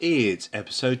It's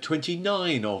episode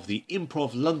 29 of the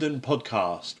Improv London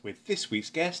podcast with this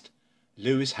week's guest,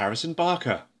 Lewis Harrison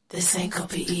Barker. This ain't gonna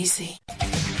be easy.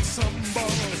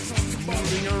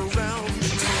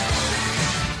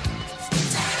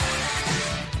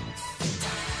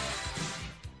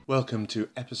 Welcome to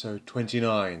episode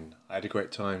 29. I had a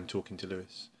great time talking to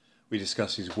Lewis. We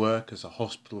discuss his work as a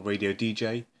hospital radio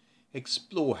DJ,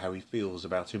 explore how he feels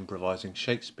about improvising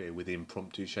Shakespeare with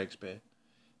Impromptu Shakespeare,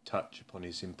 touch upon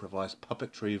his improvised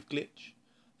puppetry of Glitch,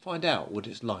 find out what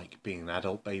it's like being an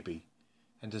adult baby,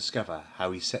 and discover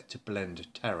how he's set to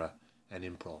blend terror and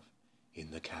improv in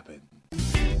the cabin.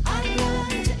 I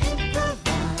learned to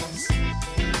improvise.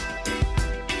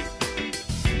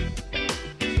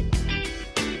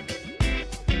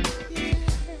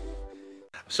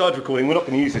 Started recording. We're not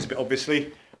going to use this bit,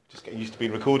 obviously. Just getting used to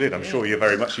being recorded. I'm sure you're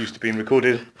very much used to being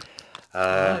recorded.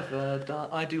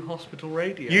 I do hospital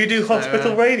radio. You do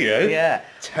hospital radio? Yeah.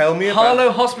 Tell me about...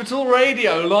 Harlow Hospital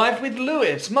Radio, live with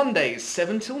Lewis, Mondays,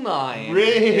 7 till 9.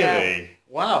 Really? Yeah.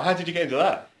 Wow, how did you get into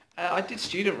that? I did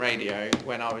student radio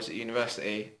when I was at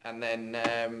university, and then,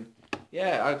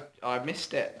 I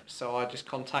missed it, so I just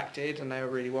contacted, and they were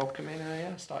really welcoming,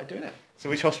 and I started doing it. So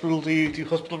which hospital do you do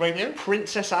hospital radio?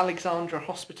 Princess Alexandra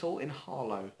Hospital in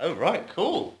Harlow. Oh, right,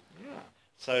 cool. Yeah.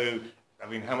 So, I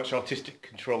mean, how much artistic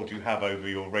control do you have over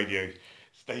your radio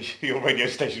station or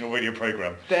radio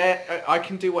programme? I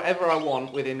can do whatever I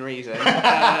want within reason.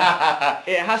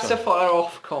 It has to follow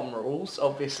Ofcom rules,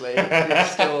 obviously.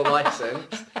 It's still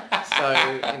licensed.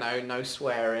 So, no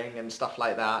swearing and stuff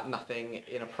like that, nothing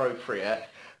inappropriate.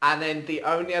 And then the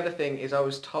only other thing is I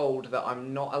was told that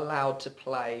I'm not allowed to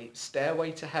play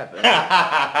Stairway to Heaven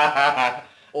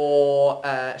or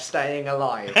Staying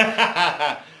Alive.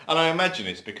 And I imagine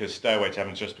it's because Stairway to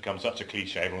Heaven's just become such a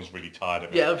cliche, everyone's really tired of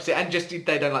it. Yeah, obviously, and just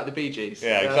they don't like the Bee Gees.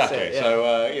 Yeah, exactly. It, yeah. So,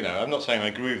 I'm not saying I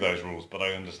agree with those rules, but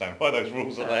I understand why those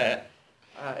rules are there.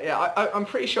 I'm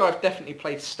pretty sure I've definitely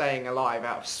played Staying Alive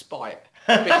out of spite.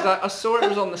 Because I saw it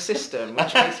was on the system,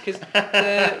 which means because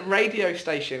the radio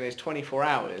station is 24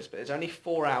 hours, but there's only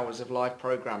 4 hours of live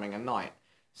programming a night.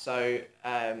 So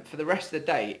for the rest of the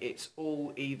day, it's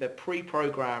all either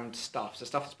pre-programmed stuff, so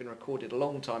stuff that's been recorded a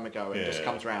long time ago and just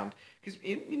comes around. Because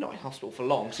you're not in hospital for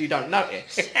long, so you don't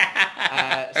notice. So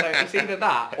it's either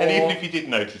that or... And even if you did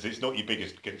notice, it's not your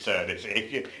biggest concern, is it?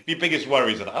 If your biggest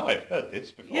worry is that, I've heard this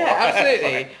before. Yeah,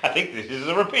 absolutely. I think this is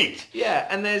a repeat. Yeah,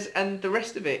 and the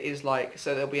rest of it is like,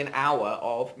 so there'll be an hour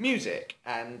of music,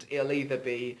 and it'll either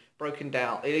be broken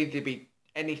down, it'll either be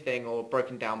anything or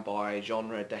broken down by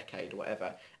genre, decade, or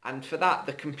whatever. And for that,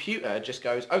 the computer just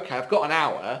goes, okay, I've got an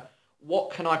hour.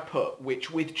 What can I put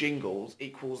which with jingles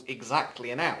equals exactly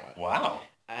an hour? Wow.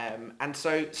 And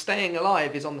so Staying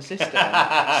Alive is on the system. So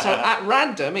at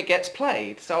random, it gets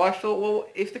played. So I thought, well,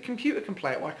 if the computer can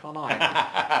play it, why can't I?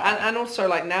 and also,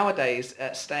 like nowadays,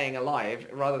 Staying Alive,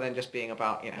 rather than just being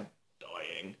about,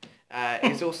 dying,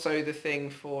 is also the thing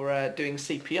for doing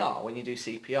CPR. When you do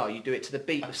CPR, you do it to the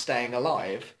beat of Staying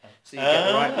Alive, so you get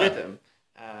the right rhythm.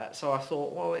 So I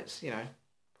thought, well, it's,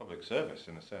 Public service,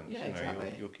 in a sense. Yeah,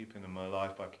 exactly. You're keeping them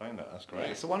alive by playing that. That's great.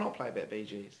 Yeah, so why not play a bit of Bee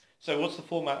Gees? So what's the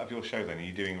format of your show then? Are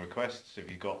you doing requests? Have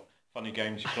you got funny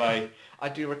games you play? I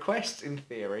do requests in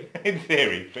theory. In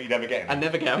theory, but you never get them. I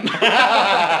never get them.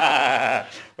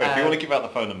 Well, if you want to give out the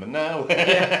phone number now.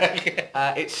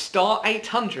 It's star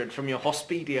 800 from your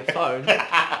Hospedia phone.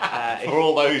 For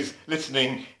all those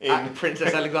listening in at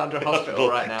Princess Alexandra Hospital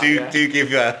right now. Do give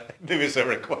Lewis a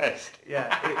request.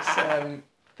 Yeah, it's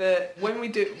when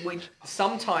we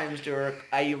sometimes do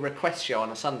a request show on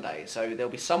a Sunday. So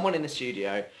there'll be someone in the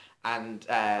studio, and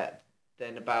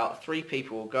then about 3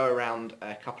 people will go around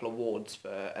a couple of wards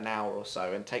for an hour or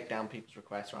so and take down people's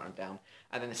requests, write them down.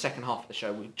 And then the second half of the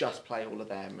show, we just play all of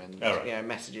them and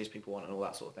messages people want and all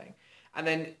that sort of thing. And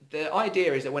then the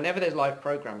idea is that whenever there's live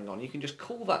programming on, you can just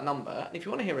call that number, and if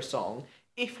you want to hear a song,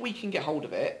 if we can get hold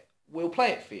of it, we'll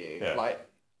play it for you, like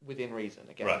within reason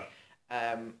again. Right.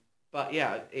 But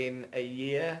yeah, in a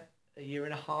year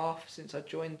and a half since I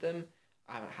joined them,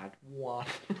 I haven't had one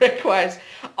request.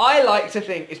 I like to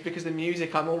think it's because the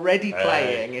music I'm already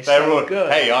playing is so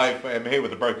good. Hey, I'm here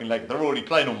with a broken leg. They're already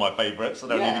playing all my favourites. I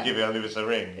don't need to give Lewis a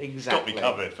ring. Exactly. Got me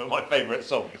covered for my favourite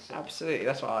songs. Absolutely,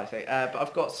 that's what I think. But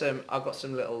I've got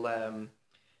some little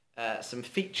some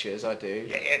features I do.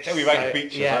 Yeah, tell me about your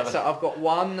features. Yeah, so I've got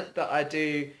one that I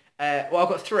do. I've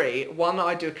got 3. One that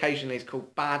I do occasionally is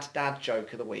called Bad Dad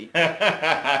Joke of the Week.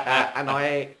 And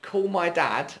I call my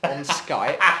dad on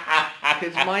Skype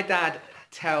because my dad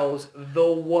tells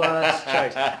the worst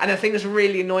jokes. And the thing that's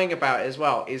really annoying about it as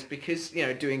well is because,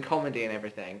 doing comedy and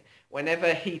everything,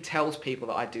 whenever he tells people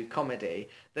that I do comedy,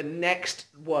 the next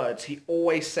words he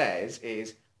always says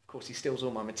is, of course, he steals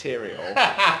all my material.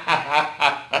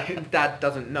 Dad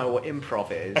doesn't know what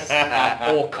improv is,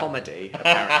 or comedy,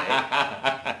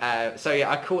 apparently. So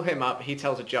yeah, I call him up, he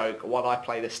tells a joke while I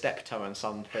play the Steptoe and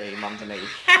Son theme underneath.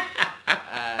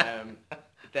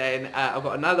 Then I've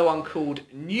got another one called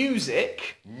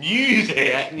Music. Music?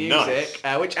 Yeah, Music,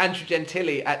 nice. Which Andrew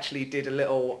Gentili actually did a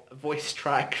little voice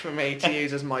track for me to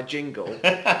use as my jingle,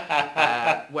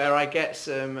 where I get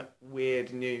some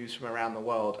weird news from around the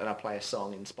world and I play a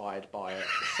song inspired by it.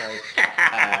 So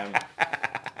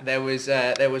there was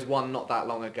one not that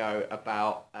long ago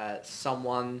about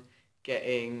someone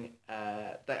getting,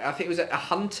 I think it was a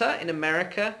hunter in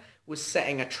America was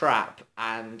setting a trap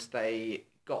and they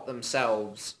got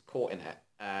themselves caught in it.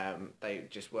 They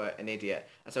just were an idiot,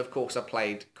 and so of course I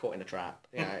played Caught in a Trap,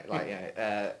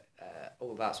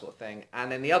 all that sort of thing.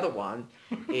 And then the other one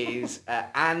is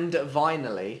And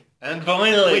Vinily,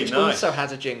 which nice. also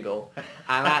has a jingle,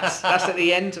 and that's at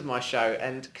the end of my show.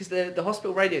 And because the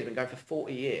hospital radio has been going for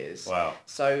 40 years, wow.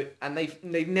 So and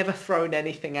they've never thrown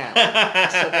anything out,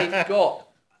 so they've got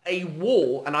a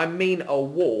wall, and I mean a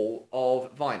wall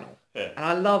of vinyl. Yeah. And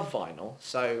I love vinyl,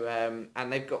 so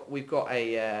and we've got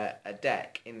a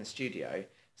deck in the studio.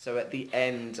 So at the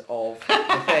end of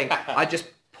the thing, I just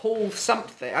pull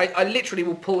something. I literally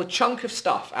will pull a chunk of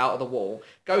stuff out of the wall,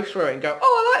 go through it, and go, oh,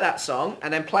 I like that song,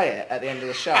 and then play it at the end of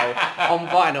the show on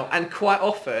vinyl. And quite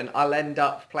often, I'll end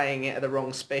up playing it at the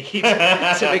wrong speed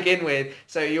to begin with.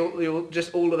 So you'll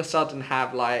just all of a sudden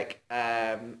have like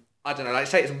I don't know, like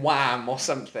say it's Wham or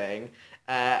something,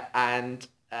 and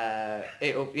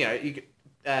it'll,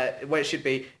 where it should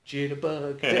be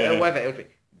Jitterbug, whatever it would be.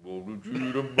 And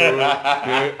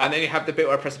then you have the bit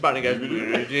where I press the button and it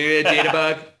goes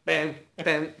Jitterbug, bam,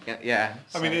 bam. Yeah.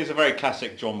 I mean, it's a very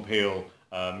classic John Peel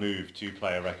move to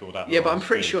play a record at the yeah, but I'm wrong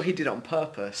pretty speed. sure he did it on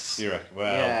purpose. You reckon?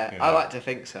 Well, yeah, I like to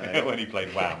think so. when he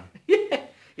played Wham.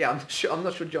 Yeah, I'm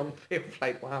not sure John Peel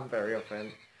played Wham very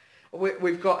often.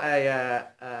 We've got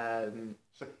an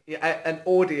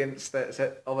audience that's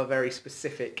of a very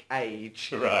specific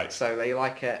age. Right. So they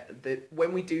like it.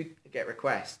 When we do get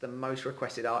requests, the most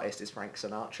requested artist is Frank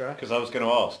Sinatra. Because I was going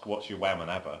to ask, what's your Wham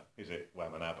and ABBA? Is it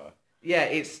Wham and ABBA? Yeah,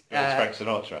 it's Frank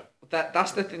Sinatra.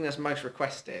 That's the thing that's most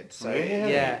requested. So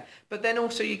really? yeah, but then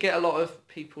also you get a lot of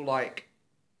people like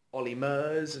Ollie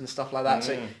Murs and stuff like that.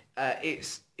 So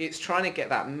it's trying to get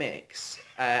that mix,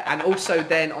 and also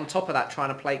then on top of that trying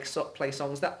to play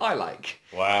songs that I like.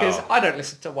 Wow. Because I don't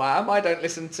listen to Wham, I don't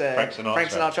listen to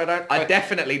Frank Sinatra. I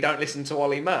definitely don't listen to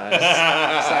Ollie Murs.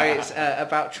 So it's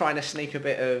about trying to sneak a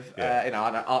bit of I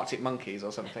don't know, Arctic Monkeys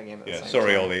or something in. At the same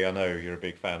Sorry, time. Ollie. I know you're a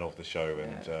big fan of the show,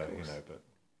 and but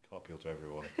can't appeal to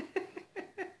everyone.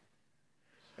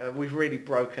 We've really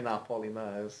broken up Ollie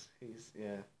Murs.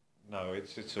 No,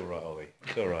 it's all right, Ollie.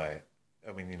 It's all right.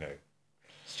 I mean,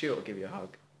 Stuart will give you a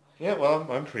hug. Yeah, well,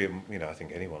 I'm pretty. I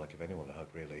think I give anyone a hug,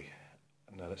 really.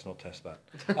 No, let's not test that.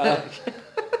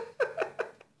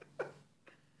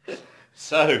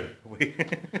 So we.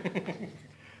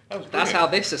 That's how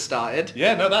this has started.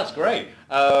 Yeah, no, that's great.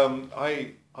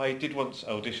 I did once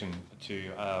audition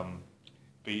to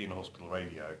be in hospital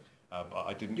radio. But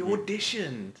I didn't. You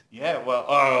auditioned. Yeah,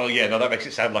 well, that makes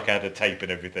it sound like I had a tape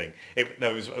and everything. It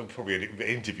was probably an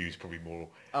interview is probably more.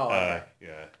 Oh, okay.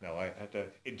 Yeah, no, I had an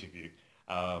interview,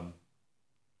 and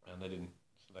they didn't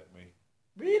select me.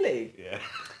 Really? Yeah.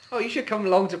 Oh, you should come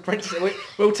along to Princeton.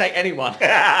 We'll take anyone.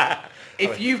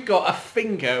 If you've got a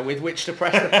finger with which to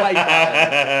press the play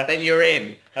button, then you're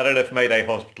in. I don't know if Mayday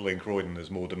Hospital in Croydon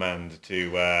has more demand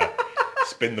to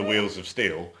spin the wheels of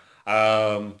steel.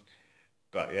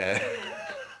 But yeah,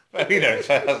 but it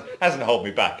hasn't held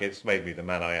me back. It's made me the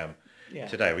man I am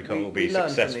today. We can't all be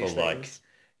successful like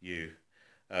you.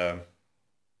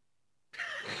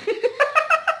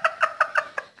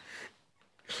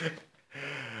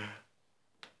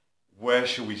 Where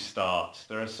shall we start?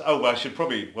 We've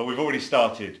already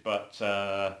started, but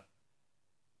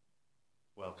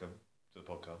welcome to the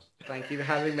podcast. Thank you for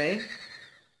having me.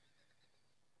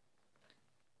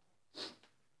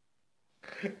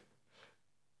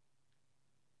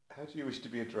 How do you wish to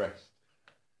be addressed?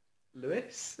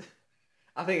 Lewis?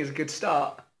 I think it's a good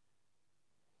start.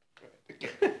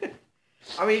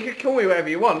 I mean, you could call me whatever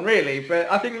you want, really,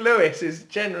 but I think Lewis is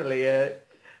generally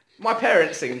my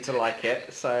parents seem to like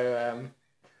it, so...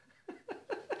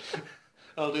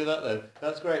 I'll do that then.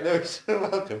 That's great, Lewis.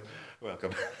 Welcome.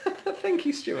 Thank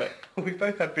you, Stuart. We've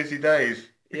both had busy days.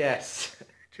 Yes. Do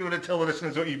you want to tell the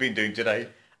listeners what you've been doing today?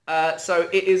 So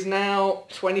it is now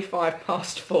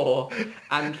 4:25,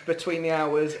 and between the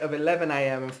hours of 11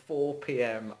 a.m. and 4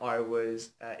 p.m. I was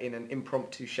in an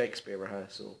impromptu Shakespeare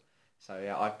rehearsal. So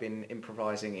yeah, I've been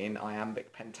improvising in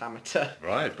iambic pentameter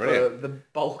Right, for brilliant. the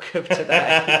bulk of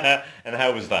today. And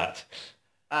how was that?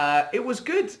 It was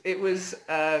good. It was.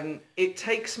 It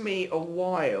takes me a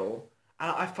while,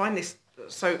 and I find this.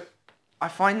 So, I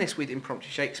find this with impromptu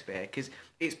Shakespeare because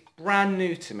it's brand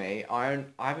new to me. I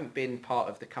haven't been part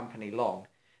of the company long,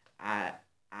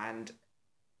 and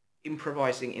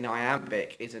improvising in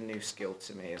iambic is a new skill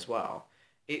to me as well.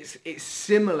 It's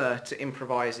similar to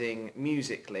improvising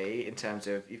musically in terms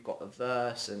of you've got the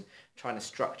verse and trying to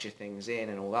structure things in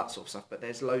and all that sort of stuff. But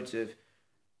there's loads of,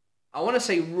 I want to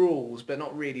say rules, but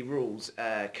not really rules,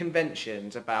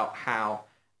 conventions about how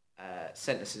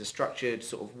sentences are structured,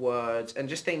 sort of words, and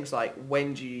just things like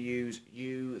when do you use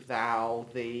you, thou,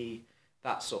 thee,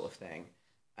 that sort of thing,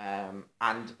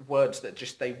 and words that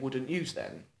just they wouldn't use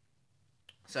then.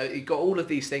 So you've got all of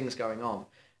these things going on.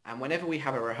 And whenever we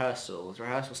have a rehearsal, the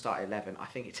rehearsal start at 11, I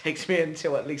think it takes me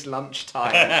until at least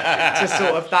lunchtime to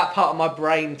sort of that part of my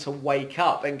brain to wake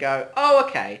up and go, oh,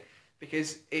 okay.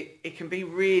 Because it can be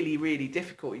really, really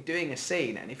difficult. You're doing a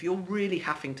scene, and if you're really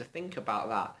having to think about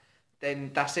that, then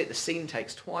that's it. The scene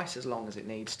takes twice as long as it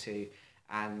needs to,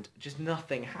 and just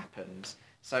nothing happens.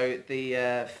 So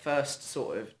the first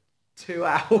sort of 2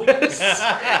 hours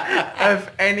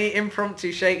of any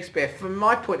impromptu Shakespeare, from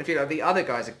my point of view, like, the other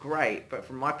guys are great, but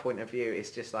from my point of view, it's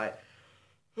just like,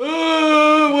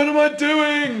 oh, what am I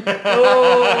doing?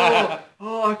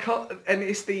 I can't. And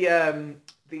it's the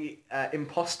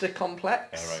imposter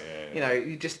complex. Yeah, right, yeah. You know,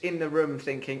 you're just in the room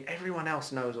thinking everyone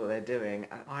else knows what they're doing,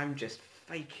 and I'm just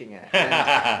faking it,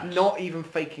 and not even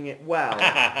faking it well.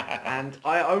 And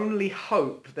I only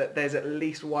hope that there's at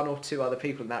least 1 or 2 other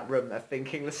people in that room that are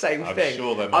thinking the same I'm thing.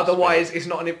 sure there must Otherwise, it's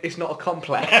not a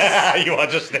complex. You are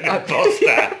just an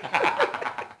imposter.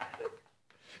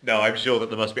 No, I'm sure that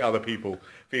there must be other people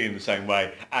feeling the same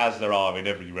way, as there are in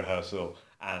every rehearsal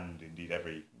and indeed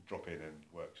every drop-in and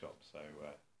workshop. So.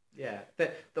 Yeah,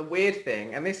 the weird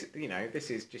thing, and this, you know, this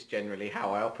is just generally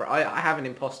how I operate. I have an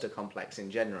imposter complex in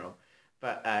general,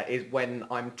 but is when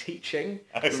I'm teaching.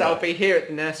 Oh, So I'll right. be here at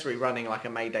the nursery running like a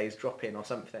Mayday's drop-in or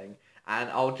something, and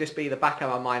I'll just be the back of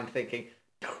my mind thinking,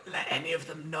 don't let any of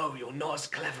them know you're not as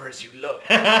clever as you look.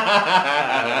 Yeah,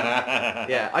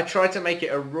 I try to make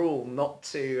it a rule not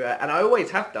to, and I always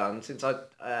have done since I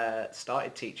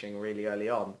started teaching really early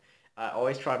on. I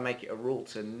always try and make it a rule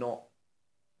to not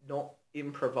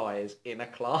improvise in a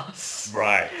class.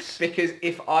 Right. Because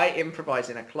if I improvise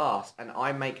in a class and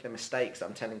I make the mistakes that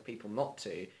I'm telling people not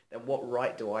to, then what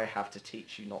right do I have to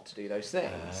teach you not to do those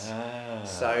things?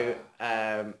 So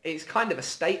it's kind of a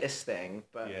status thing,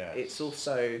 but Yes. it's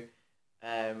also,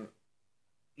 I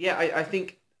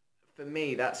think for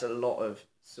me that's a lot of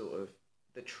sort of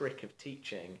the trick of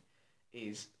teaching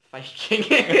is faking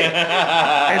it.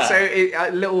 And so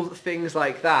little things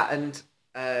like that, and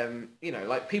you know,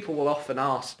 like people will often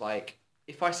ask, like,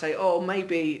 if I say, oh,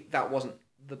 maybe that wasn't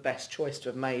the best choice to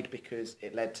have made because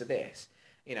it led to this,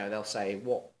 you know, they'll say,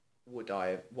 what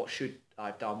should I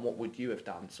have done? What would you have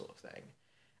done, sort of thing.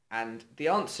 And the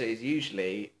answer is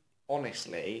usually,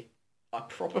 honestly, I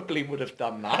probably would have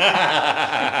done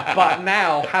that. But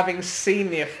now, having seen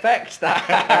the effect that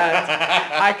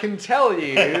had, I can tell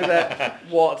you that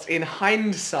what, in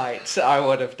hindsight, I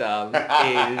would have done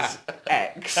is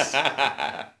X.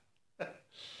 Yeah.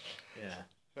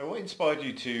 So what inspired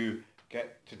you to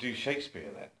get to do Shakespeare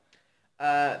then?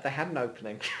 They had an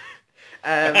opening.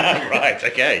 Right,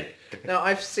 okay. No,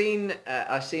 I've seen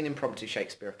impromptu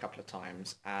Shakespeare a couple of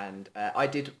times, and I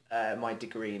did my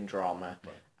degree in drama,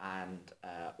 and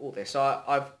all this. So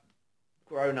I've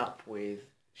grown up with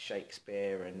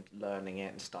Shakespeare and learning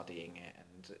it and studying it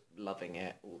and loving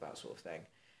it, all that sort of thing.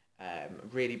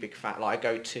 Really big fan. Like, I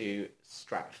go to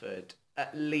Stratford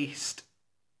at least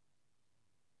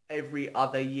every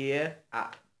other year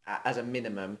as a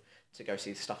minimum to go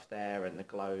see the stuff there and the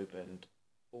Globe and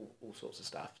all sorts of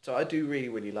stuff. So I do really,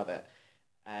 really love it.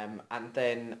 And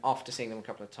then after seeing them a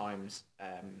couple of times,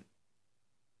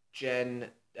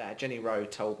 Jenny Rowe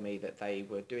told me that they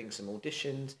were doing some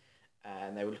auditions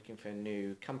and they were looking for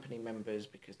new company members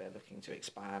because they're looking to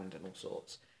expand and all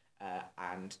sorts.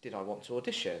 And did I want to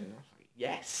audition? I was like,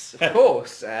 yes, of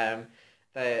course. I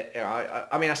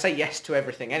mean, I say yes to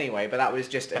everything anyway, but that was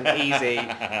just an easy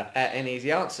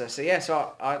answer. So yeah,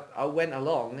 so I went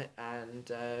along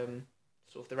and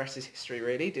sort of the rest is history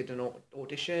really. Did an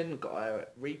audition, got a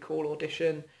recall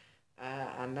audition,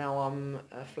 and now I'm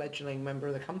a fledgling member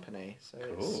of the company. So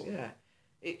Cool.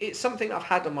 it's something I've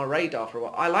had on my radar for a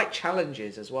while. I like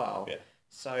challenges as well. Yeah.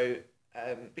 So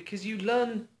because you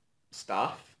learn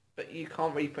stuff, but you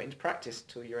can't really put into practice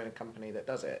until you're in a company that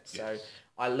does it. So Yes.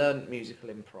 I learned musical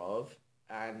improv,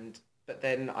 but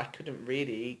then I couldn't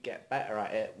really get better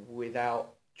at it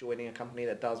without joining a company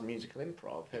that does musical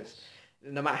improv. Because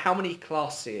no matter how many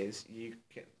classes you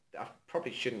can, I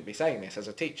probably shouldn't be saying this as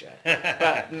a teacher,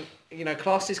 but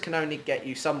classes can only get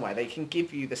you somewhere. They can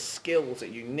give you the skills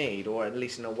that you need, or at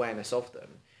least an awareness of them.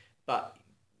 But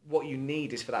what you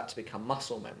need is for that to become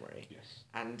muscle memory. Yes.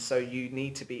 And so you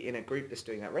need to be in a group that's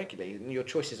doing that regularly. And your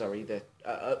choices are either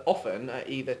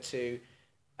to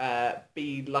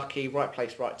be lucky, right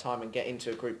place, right time, and get into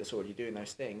a group that's already doing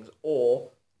those things, or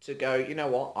to go, you know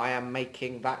what, I am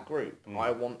making that group.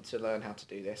 I want to learn how to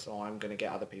do this, or I'm going to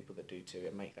get other people that do too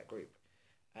and make that group.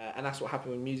 And that's what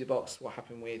happened with Music Box, what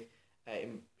happened with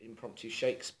Impromptu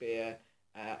Shakespeare.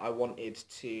 I wanted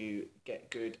to get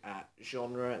good at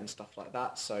genre and stuff like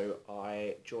that, so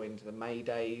I joined the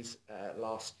Maydays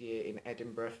last year in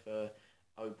Edinburgh for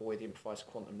Oh Boy, the Improvised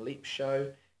Quantum Leap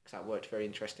show, because that worked very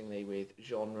interestingly with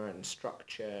genre and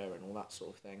structure and all that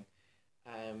sort of thing.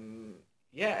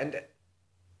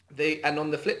 And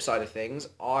on the flip side of things,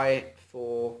 I,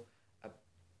 for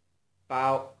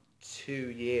about 2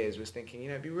 years, was thinking,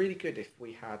 it'd be really good if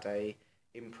we had an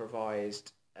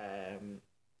improvised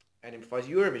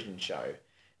Eurovision show. It'd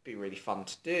be really fun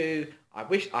to do. I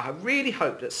really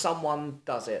hope that someone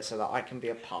does it so that I can be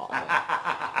a part of it.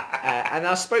 And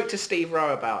I spoke to Steve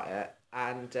Rowe about it,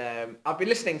 and I've been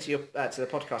listening to the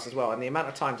podcast as well, and the amount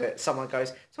of times that someone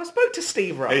goes, so I spoke to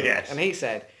Steve Rowe, Yes. and he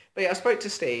said... But yeah, I spoke to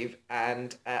Steve,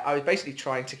 and I was basically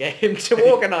trying to get him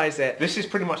to organise it. This is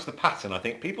pretty much the pattern, I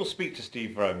think. People speak to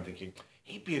Steve Rome thinking,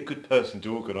 he'd be a good person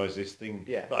to organise this thing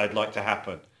that I'd like to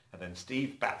happen. And then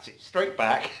Steve bats it straight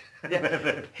back.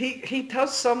 Yeah. He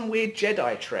does some weird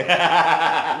Jedi trick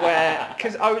where,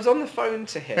 because I was on the phone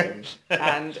to him,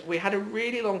 and we had a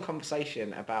really long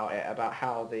conversation about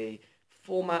how the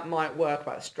format might work,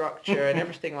 about the structure and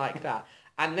everything like that.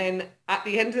 And then at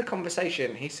the end of the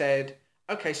conversation, he said...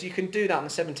 Okay, so you can do that on the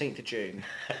 17th of June.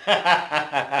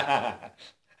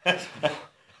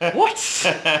 What?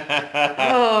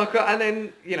 Oh, God. And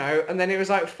then it was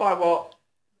like, fine, well,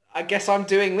 I guess I'm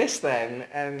doing this then.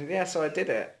 And yeah, so I did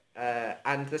it.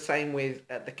 And the same with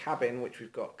The Cabin, which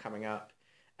we've got coming up,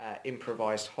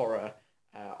 improvised horror.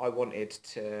 I wanted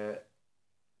to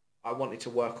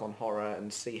work on horror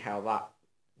and see how that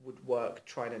would work,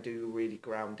 trying to do really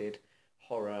grounded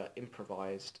horror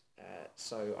improvised.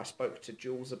 So I spoke to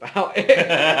Jules about it in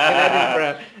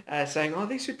Edinburgh, saying, oh,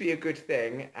 this would be a good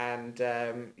thing. And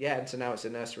and so now it's a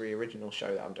nursery original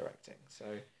show that I'm directing. So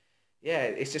yeah,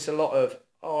 it's just a lot of,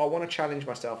 I want to challenge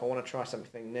myself, I want to try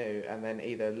something new, and then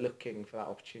either looking for that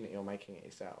opportunity or making it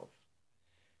yourself.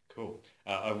 Cool.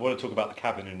 I want to talk about The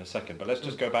Cabin in a second, but let's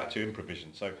just go back to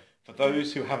Improvision. So for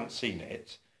those who haven't seen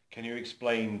it, can you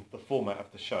explain the format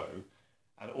of the show?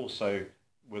 And also,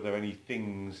 were there any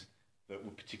things that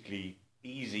were particularly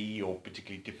easy or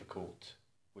particularly difficult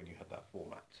when you had that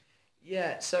format?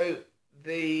 Yeah, so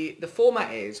the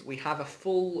format is we have a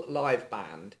full live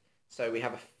band. So we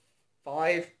have a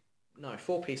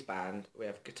 4-piece band. We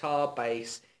have guitar,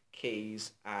 bass,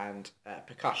 keys, and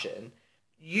percussion.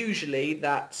 Usually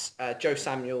that's Joe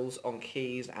Samuels on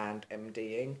keys and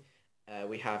MDing.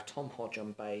 We have Tom Hodge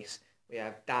on bass. We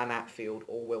have Dan Atfield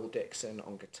or Will Dixon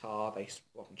on guitar. They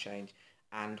swap and change.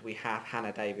 And we have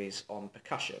Hannah Davies on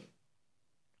percussion.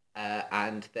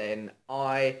 And then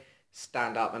I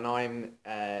stand up and I'm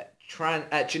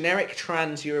generic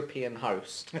trans-European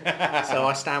host. So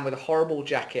I stand with a horrible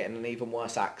jacket and an even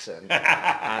worse accent. And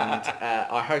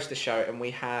I host the show, and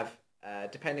we have,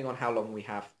 depending on how long we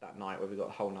have that night, whether we've got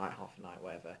the whole night, half a night,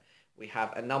 whatever, we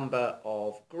have a number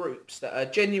of groups that are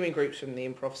genuine groups from the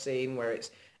improv scene, where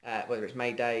it's whether it's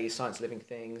Mayday, Science Living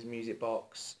Things, Music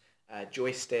Box,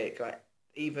 Joystick,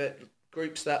 either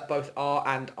groups that both are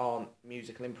and aren't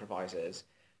musical improvisers,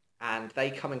 and they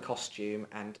come in costume,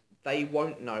 and they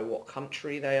won't know what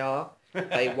country they are.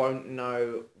 They won't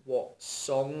know what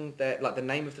song the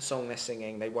name of the song they're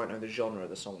singing. They won't know the genre of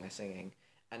the song they're singing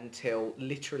until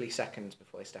literally seconds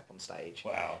before they step on stage.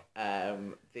 Wow.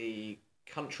 The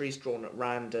country's drawn at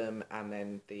random, and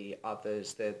then the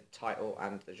others, the title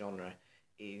and the genre,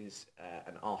 is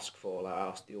an ask for. I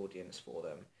ask the audience for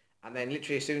them. And then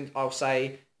literally as soon as I'll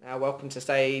say, now welcome to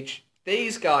stage,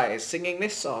 these guys singing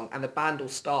this song, and the band will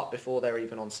start before they're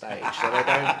even on stage. So they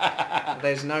don't,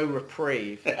 there's no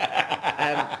reprieve. So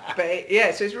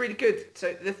it's really good.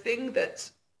 So the thing that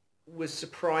was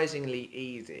surprisingly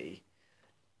easy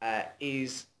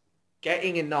is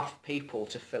getting enough people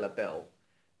to fill a bill.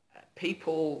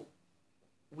 people,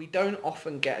 we don't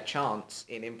often get a chance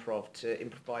in improv to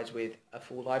improvise with a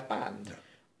full live band. No.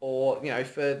 Or, you know,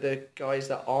 for the guys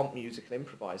that aren't musical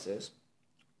improvisers,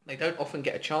 they don't often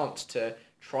get a chance to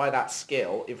try that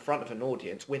skill in front of an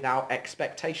audience without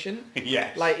expectation.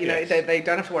 Yes. Like, you know, yes. they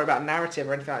don't have to worry about narrative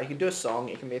or anything like that. You can do a song,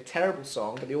 it can be a terrible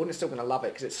song, but the audience is still going to love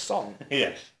it because it's a song.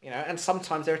 Yes. You know, and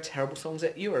sometimes there are terrible songs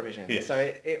at Eurovision, Yes. so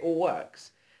it all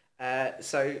works.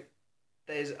 So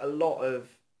there's a lot of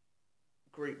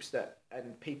groups that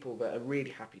and people that are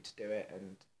really happy to do it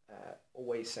and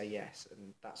always say yes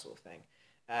and that sort of thing,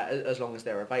 as long as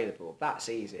they're available. That's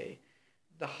easy.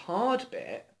 The hard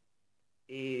bit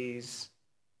is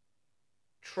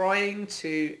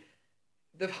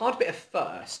the hard bit at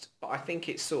first, but I think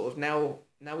it's sort of now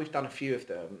we've done a few of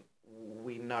them,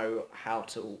 we know how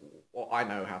to, or I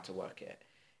know how to work it,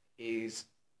 is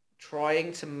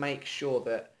trying to make sure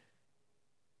that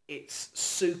it's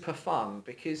super fun,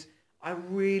 because I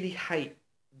really hate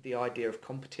the idea of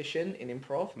competition in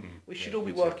improv. We should all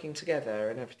be working together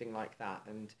and everything like that,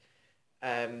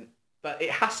 and but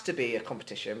it has to be a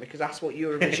competition because that's what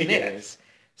Eurovision Yes. is.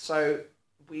 So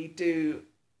we do.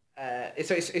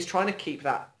 So it's trying to keep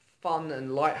that fun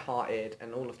and light-hearted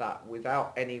and all of that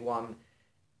without anyone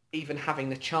even having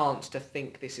the chance to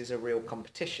think this is a real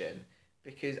competition.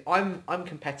 Because I'm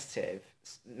competitive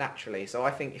naturally, so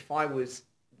I think if I was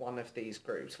one of these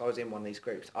groups, if I was in one of these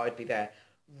groups, I would be there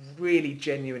really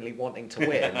genuinely wanting to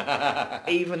win,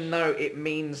 even though it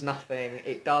means nothing,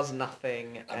 it does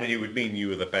nothing. I mean, it would mean you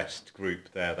were the best group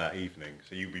there that evening,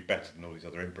 so you'd be better than all these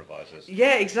other improvisers.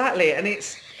 Yeah, exactly, and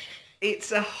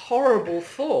it's a horrible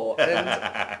thought, and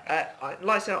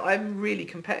like I said, I'm really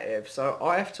competitive, so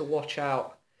I have to watch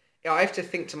out. I have to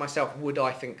think to myself, would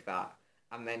I think that,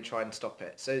 and then try and stop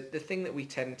it. So the thing that we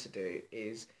tend to do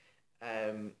is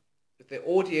the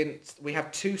audience. We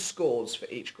have 2 scores for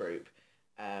each group.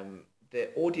 The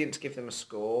audience give them a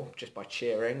score just by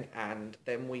cheering, and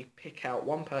then we pick out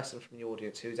one person from the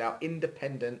audience who's our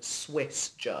independent Swiss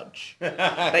judge.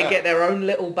 They get their own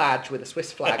little badge with a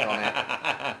Swiss flag on it,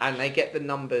 and they get the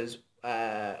numbers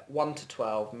 1 to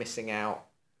 12, missing out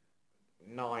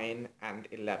 9 and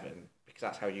 11, because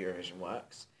that's how Eurovision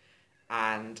works.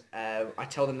 And I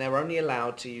tell them they're only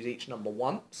allowed to use each number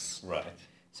once. Right.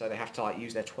 So they have to like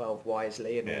use their 12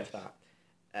 wisely and all Yes. of that.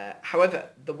 However,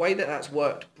 the way that that's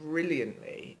worked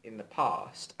brilliantly in the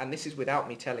past, and this is without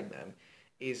me telling them,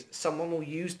 is someone will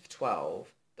use the 12,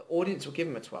 the audience will give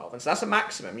them a 12, and so that's a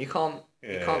maximum. You can't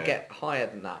get higher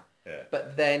than that. Yeah.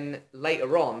 But then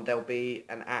later on, there'll be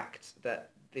an act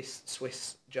that this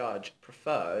Swiss judge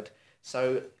preferred.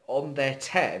 So on their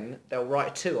 10, they'll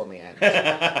write a 2 on the end.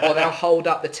 Or they'll hold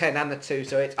up the 10 and the 2,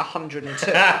 so it's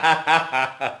 102.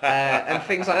 And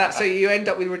things like that. So you end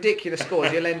up with ridiculous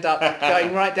scores. You'll end up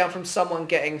going right down from someone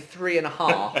getting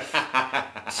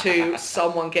 3.5 to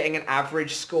someone getting an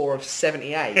average score of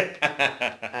 78.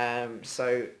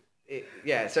 So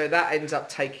that ends up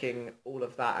taking all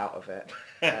of that out of it.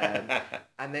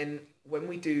 And then when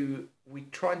we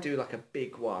try and do like a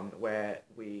big one where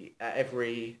we,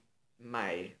 every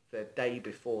May, the day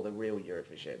before the real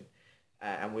Eurovision,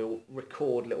 and we'll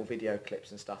record little video clips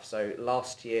and stuff. So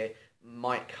last year,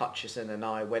 Mike Hutchison and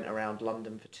I went around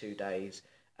London for 2 days,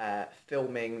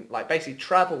 filming like basically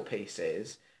travel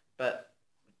pieces, but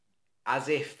as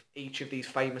if each of these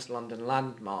famous London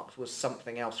landmarks was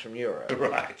something else from Europe.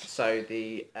 Right. So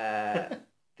the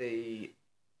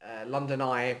London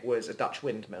Eye was a Dutch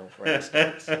windmill, for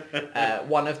instance.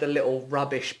 One of the little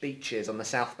rubbish beaches on the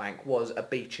South Bank was a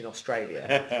beach in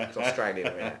Australia. Because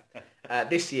Australia were in it.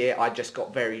 This year, I just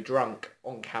got very drunk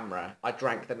on camera. I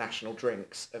drank the national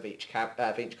drinks of each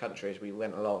country as we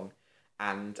went along,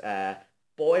 and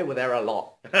boy, were there a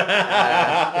lot.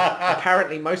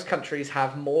 Apparently, most countries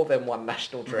have more than one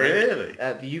national drink. Really?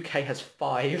 The UK has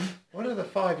 5. What are the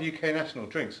 5 UK national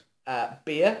drinks?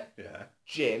 Beer, Yeah.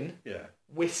 gin, Yeah.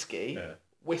 whiskey, Yeah.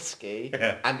 whiskey,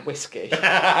 Yeah. and whiskey.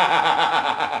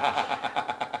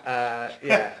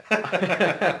 Yeah.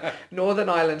 Northern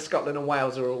Ireland, Scotland and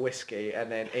Wales are all whiskey,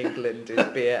 and then England is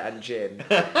beer and gin.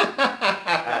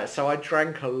 So I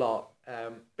drank a lot.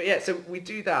 But yeah, so we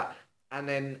do that. And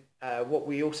then what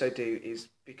we also do is,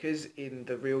 because in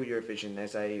the real Eurovision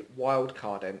there's a wild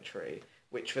card entry,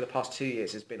 which for the past 2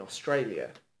 years has been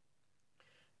Australia.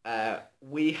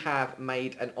 We have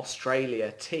made an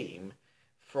Australia team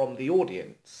from the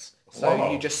audience. So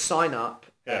Wow. you just sign up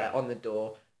Yeah. on the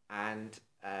door and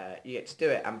you get to do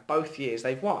it. And both years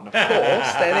they've won. Of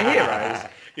course, they're the heroes.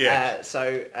 Yes.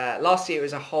 So last year it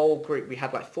was a whole group. We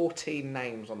had like 14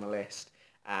 names on the list.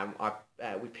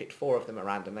 We picked 4 of them at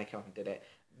random. They came up and did it.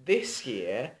 This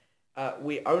year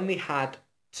we only had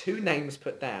 2 names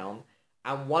put down,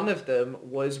 and one of them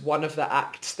was one of the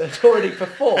acts that already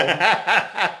performed.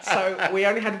 So we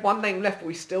only had 1 name left, but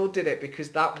we still did it because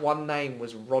that 1 name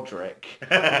was Roderick.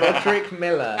 Roderick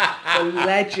Miller, the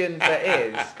legend that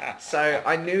is. So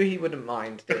I knew he wouldn't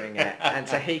mind doing it. And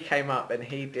so he came up and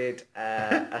he did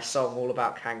a song all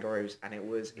about kangaroos, and it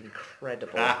was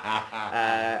incredible.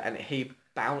 And he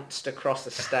bounced across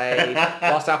the stage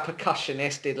whilst our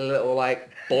percussionist did a little like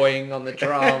boing on the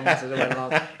drums as it went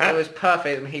along. It was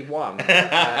perfect, and he won.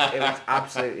 It was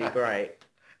absolutely great.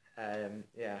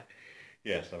 Yeah.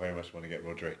 Yes, I very much want to get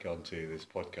Roderick onto this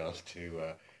podcast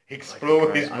to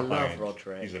explore his mind. I love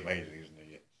Roderick. He's amazing, isn't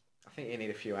he? I think you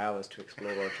need a few hours to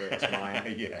explore Roderick's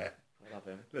mind. Yeah. I love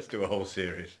him. Let's do a whole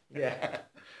series. Yeah.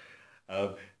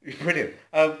 Brilliant.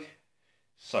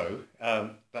 So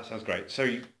that sounds great.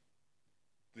 So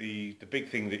the big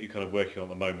thing that you're kind of working on at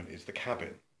the moment is the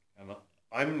cabin, and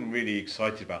I'm really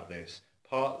excited about this.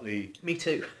 Partly, Me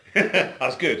too.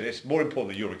 that's good. It's more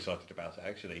important that you're excited about it.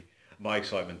 Actually, my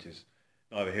excitement is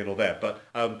neither here nor there. But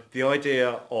the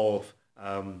idea of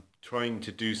trying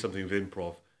to do something with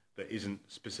improv that isn't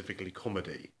specifically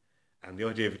comedy, and the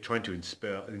idea of trying to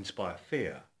inspire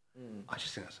fear, I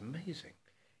just think that's amazing.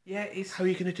 Yeah, it's... How are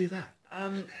you going to do that?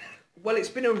 Well, it's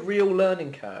been a real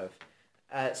learning curve.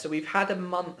 So we've had a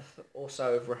month or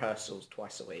so of rehearsals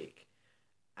twice a week,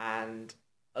 and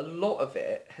a lot of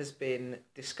it has been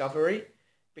discovery,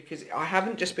 because I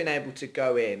haven't just been able to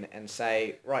go in and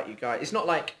say, right, you guys, it's not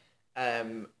like,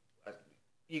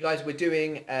 you guys, we're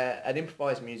doing an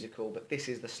improvised musical, but this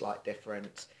is the slight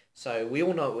difference. So we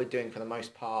all know what we're doing for the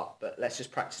most part, but let's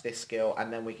just practice this skill,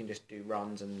 and then we can just do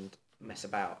runs and mess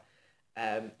about.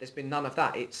 There's been none of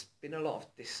that. It's been a lot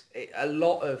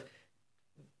of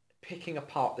picking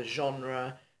apart the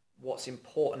genre, what's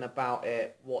important about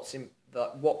it,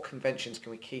 what conventions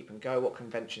can we keep and go, what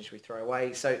conventions should we throw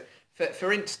away. So,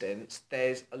 for instance,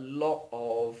 there's a lot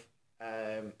of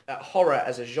horror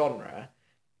as a genre.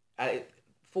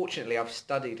 Fortunately, I've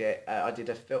studied it. I did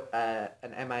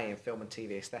an MA in film and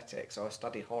TV aesthetics, so I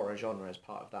studied horror genre as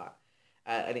part of that.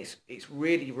 And it's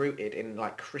really rooted in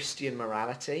like Christian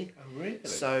morality. Oh, really?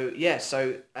 So yeah,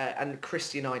 and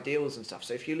Christian ideals and stuff.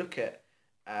 So if you look at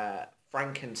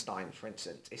Frankenstein, for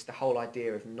instance, it's the whole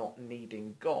idea of not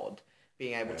needing God,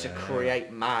 being able to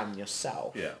create man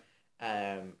yourself. Yeah.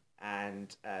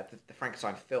 And the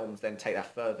Frankenstein films then take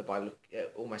that further by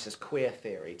almost as queer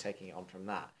theory, taking it on from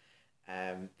that.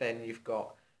 Then you've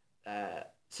got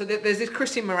so there's this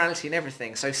Christian morality in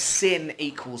everything. So sin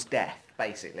equals death,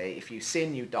 basically. If you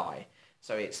sin, you die.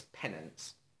 So it's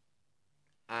penance,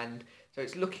 and so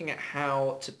it's looking at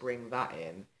how to bring that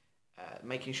in.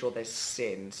 Making sure there's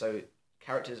sin, so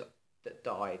characters that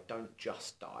die don't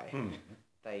just die.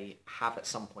 They have at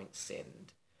some point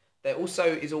sinned. There also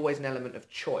is always an element of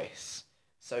choice.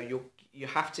 So you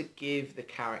have to give the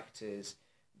characters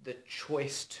the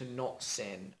choice to not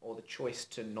sin or the choice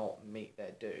to not meet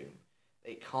their doom.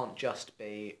 It can't just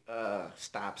be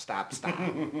stab, stab,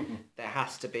 stab. There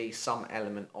has to be some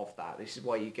element of that. This is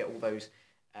why you get all those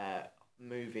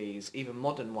movies, even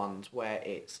modern ones, where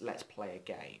it's let's play a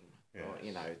game. Yes.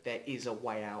 Or, there is a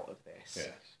way out of this.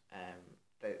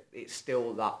 Yes. It's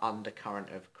still that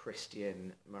undercurrent of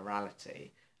Christian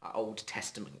morality, Old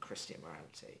Testament Christian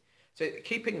morality. So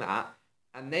keeping that,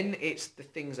 and then it's the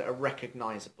things that are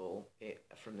recognisable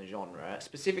from the genre,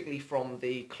 specifically from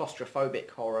the claustrophobic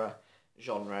horror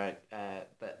genre,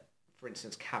 that, for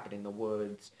instance, Cabin in the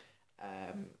Woods,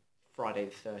 Friday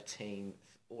the 13th,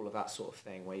 all of that sort of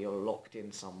thing, where you're locked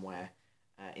in somewhere,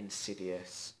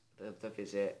 Insidious, the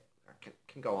Visit,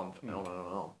 can go on and on and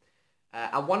on.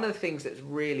 And one of the things that's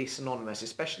really synonymous,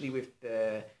 especially with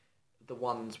the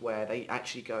ones where they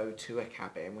actually go to a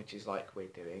cabin, which is like we're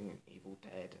doing Evil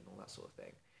Dead and all that sort of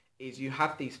thing, is you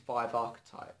have these 5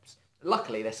 archetypes.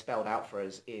 Luckily, they're spelled out for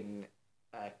us in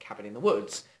Cabin in the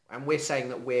Woods, and we're saying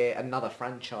that we're another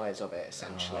franchise of it,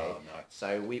 essentially. Oh, nice.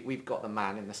 So we've got the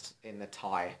man in the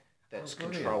tie that's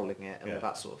controlling it and all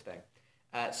that sort of thing.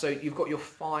 So you've got your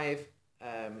 5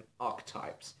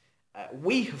 archetypes.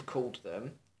 We have called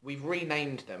them, we've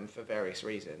renamed them for various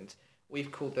reasons.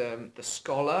 We've called them the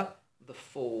scholar, the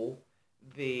fool,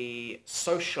 the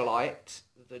socialite,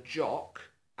 the jock,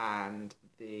 and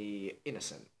the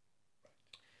innocent.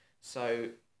 So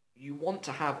you want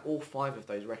to have all 5 of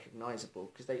those recognisable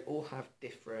because they all have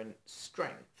different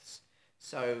strengths.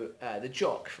 So the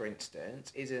jock, for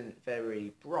instance, isn't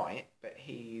very bright, but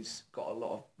he's got a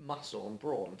lot of muscle and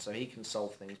brawn, so he can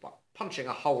solve things by punching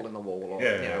a hole in the wall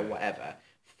or whatever,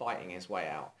 fighting his way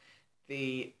out.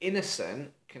 The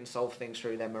innocent can solve things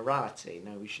through their morality.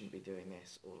 No, we shouldn't be doing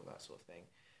this, all of that sort of thing.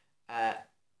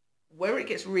 where it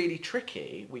gets really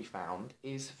tricky, we found,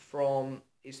 is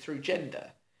through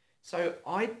gender. So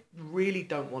I really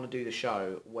don't want to do the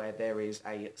show where there is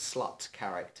a slut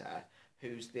character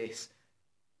who's this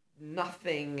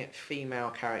nothing female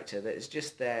character that is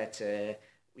just there to,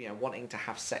 wanting to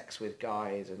have sex with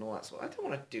guys and all that sort. I don't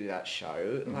want to do that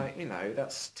show.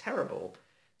 That's terrible.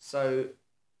 So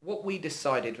what we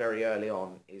decided very early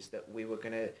on is that we were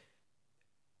going to...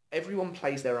 Everyone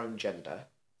plays their own gender,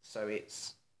 so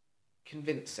it's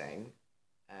convincing.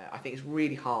 I think it's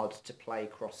really hard to play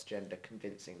cross-gender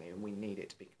convincingly, and we need it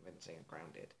to be convincing and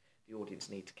grounded. The audience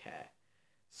need to care.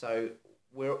 So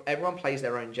everyone plays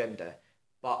their own gender,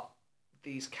 but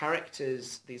these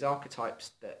characters, these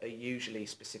archetypes that are usually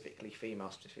specifically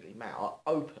female, specifically male,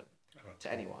 are open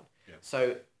to anyone. Yeah.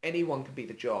 So anyone can be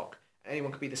the jock,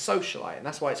 anyone can be the socialite, and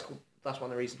that's why it's called. That's one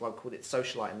of the reasons why we called it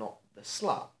socialite and not the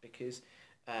slut, because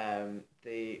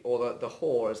the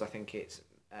whore, as I think it's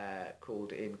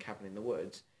called in Cabin in the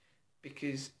Woods,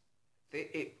 because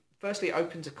it firstly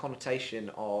opens a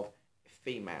connotation of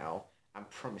female and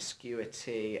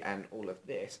promiscuity and all of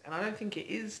this, and I don't think it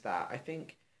is that. I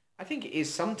think it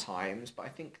is sometimes, but I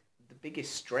think the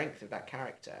biggest strength of that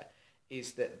character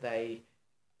is that they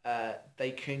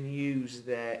can use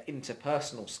their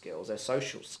interpersonal skills, their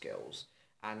social skills,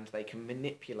 and they can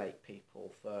manipulate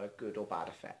people for good or bad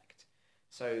effect.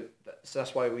 So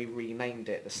that's why we renamed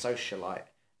it the socialite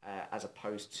as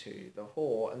opposed to the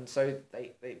whore, and so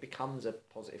it becomes a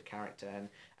positive character and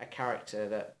a character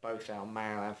that both our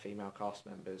male and female cast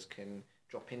members can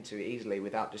drop into easily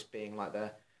without just being like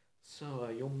so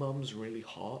your mum's really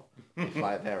hot, if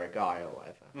like they're a guy or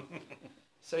whatever.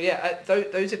 So yeah,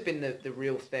 those have been the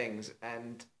real things,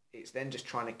 and it's then just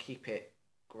trying to keep it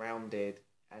grounded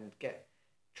and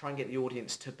try and get the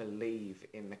audience to believe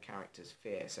in the character's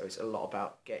fear. So it's a lot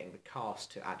about getting the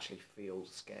cast to actually feel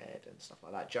scared and stuff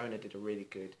like that. Jonah did a really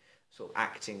good sort of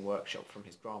acting workshop from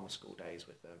his drama school days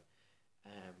with them,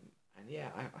 and yeah,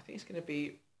 I think it's going to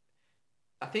be.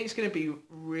 I think it's going to be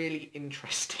really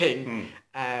interesting.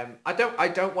 I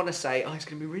don't want to say it's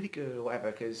going to be really good or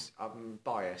whatever, because I'm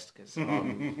biased, because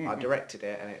I directed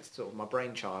it and it's sort of my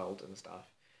brainchild and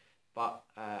stuff. But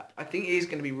I think it is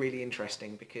going to be really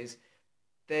interesting because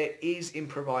there is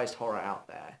improvised horror out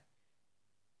there,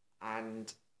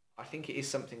 and I think it is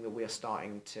something that we are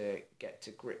starting to get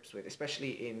to grips with,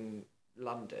 especially in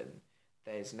London.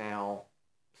 There's now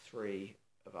 3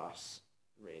 of us,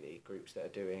 really, groups that are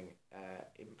doing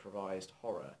improvised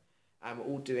horror, and we're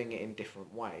all doing it in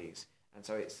different ways, and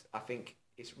so I think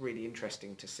it's really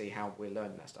interesting to see how we're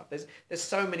learning that stuff. There's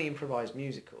so many improvised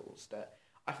musicals that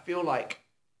I feel like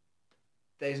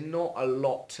there's not a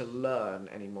lot to learn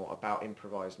anymore about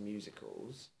improvised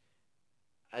musicals,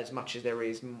 as much as there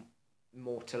is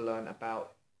more to learn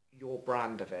about your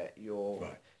brand of it.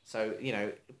 Right. So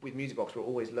with Music Box, we're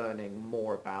always learning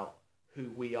more about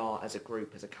who we are as a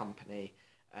group, as a company,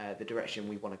 the direction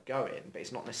we want to go in, but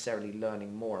it's not necessarily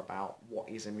learning more about what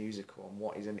is a musical and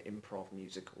what is an improv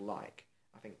musical like.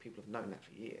 I think people have known that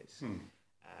for years,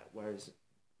 whereas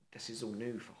this is all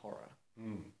new for horror.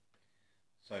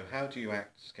 So how do you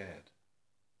act scared?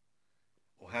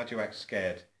 Or how do you act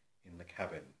scared in the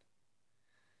cabin?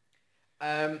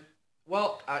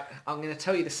 Well, I'm going to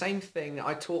tell you the same thing.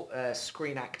 I taught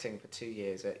screen acting for 2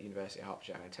 years at University of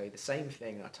Hertfordshire, and I tell you the same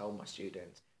thing I told my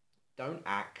students. Don't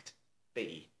act,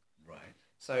 be. Right.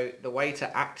 So the way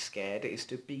to act scared is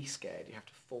to be scared. You have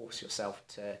to force yourself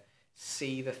to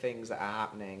see the things that are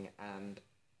happening and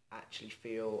actually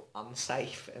feel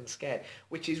unsafe and scared,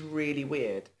 which is really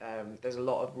weird. There's a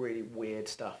lot of really weird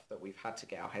stuff that we've had to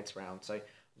get our heads around. So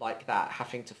like that,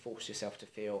 having to force yourself to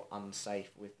feel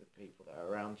unsafe with the people that are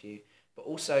around you, but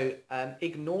also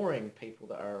ignoring people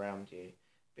that are around you,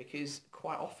 because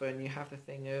quite often you have the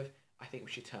thing of, I think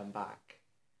we should turn back,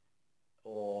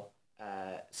 or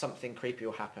something creepy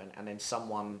will happen, and then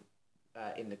someone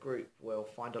in the group will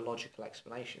find a logical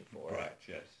explanation for it. Right.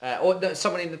 Yes. Or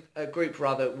someone in the group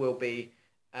rather will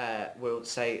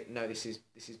say, no, this is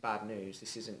bad news.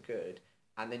 This isn't good,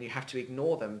 and then you have to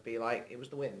ignore them. Be like, it was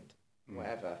the wind,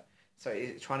 whatever. So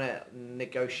trying to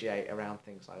negotiate around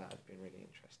things like that has been really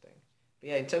interesting. But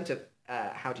yeah, in terms of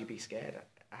how do you be scared?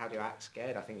 How do you act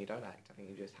scared? I think you don't act. I think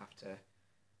you just have to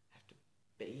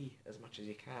be as much as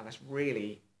you can. That's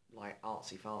really like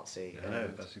artsy fartsy. Yeah, no,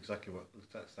 that's exactly the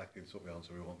sort of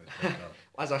answer we want this podcast.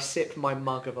 As I sip my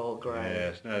mug of Old Grey.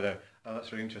 Yes, no. Oh,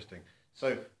 that's really interesting.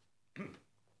 So, are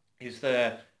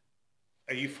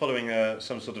you following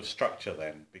some sort of structure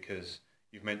then? Because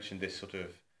you've mentioned this sort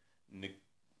of, I'm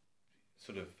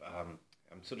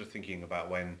sort of thinking about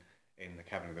when in the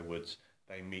Cabin in the Woods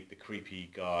they meet the creepy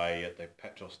guy at the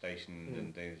petrol station,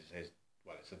 and there's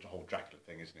well, it's a whole Dracula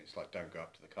thing, isn't it? It's like, don't go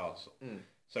up to the castle.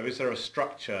 So is there a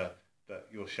structure that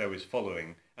your show is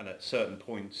following, and at certain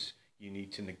points you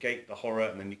need to negate the horror,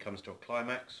 and then it comes to a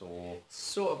climax, or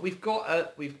sort of? We've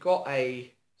got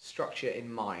a structure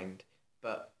in mind,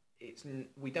 but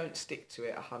we don't stick to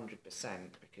it 100%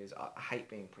 because I hate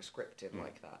being prescriptive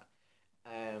like that.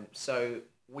 So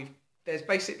there's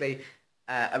basically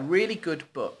a really good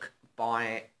book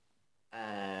by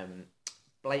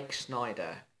Blake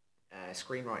Snyder, a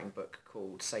screenwriting book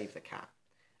called Save the Cat,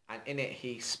 and in it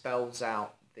he spells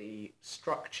out the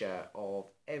structure of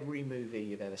every movie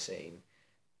you've ever seen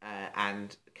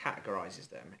and categorizes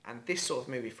them. And this sort of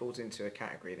movie falls into a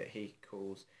category that he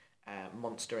calls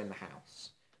Monster in the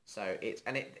House. So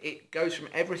it goes from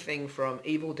everything from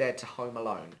Evil Dead to Home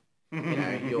Alone. You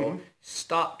know, you're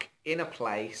stuck in a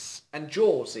place, and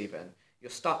Jaws even.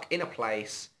 You're stuck in a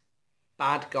place,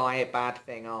 bad guy, bad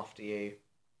thing after you,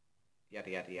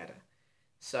 yada, yada, yada.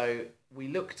 So we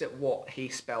looked at what he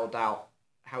spelled out,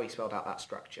 how he spelled out that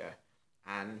structure,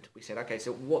 and we said, okay,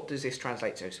 so what does this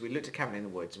translate to? So we looked at Cabin in the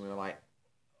Woods, and we were like,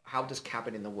 how does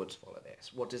Cabin in the Woods follow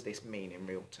this? What does this mean in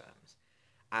real terms?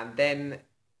 And then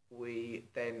we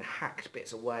hacked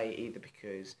bits away, either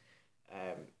because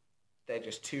they're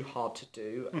just too hard to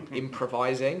do,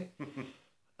 improvising.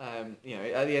 You know,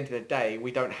 at the end of the day,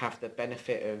 we don't have the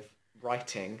benefit of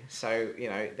writing, so, you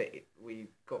know, we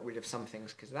got rid of some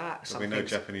things because of that. there'll be no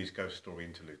Japanese ghost story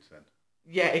interludes then?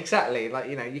 Yeah, exactly. Like,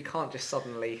 you know, you can't just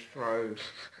suddenly throw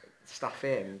stuff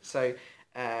in. So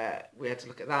we had to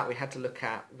look at that. We had to look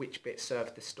at which bits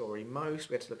served the story most.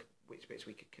 We had to look at which bits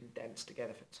we could condense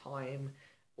together for time,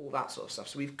 all that sort of stuff.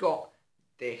 So we've got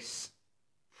this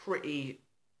pretty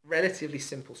relatively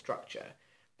simple structure,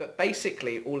 but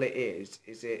basically all it is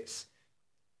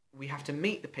we have to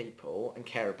meet the people and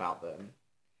care about them,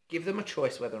 give them a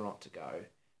choice whether or not to go,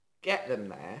 get them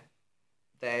there,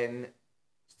 then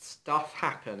stuff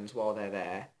happens while they're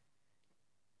there.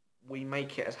 We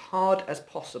make it as hard as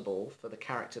possible for the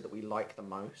character that we like the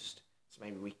most. So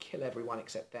maybe we kill everyone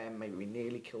except them, maybe we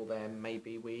nearly kill them,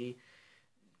 maybe we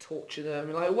torture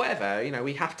them, like whatever. You know,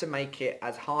 we have to make it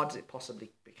as hard as it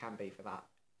possibly can be for that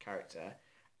character,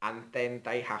 and then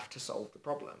they have to solve the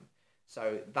problem.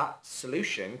 So that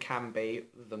solution can be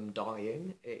them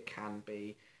dying, it can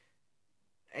be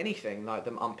anything, like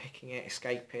them unpicking it,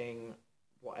 escaping,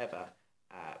 whatever.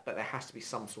 But there has to be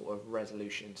some sort of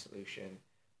solution,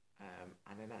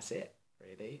 and then that's it,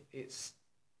 really. It's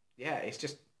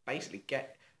just basically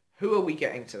who are we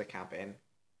getting to the cabin,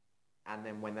 and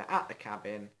then when they're at the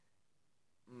cabin,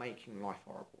 making life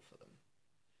horrible for them.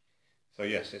 So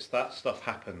yes, it's that stuff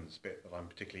happens bit that I'm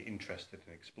particularly interested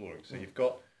in exploring. So you've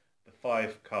got the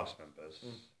 5 cast members.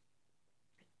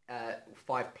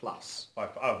 5 plus. 5.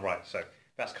 Oh, right. So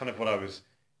that's kind of what I was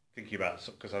thinking about,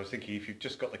 because I was thinking if you've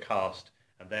just got the cast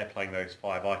and they're playing those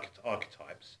 5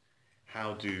 archetypes,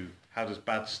 how does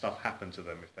bad stuff happen to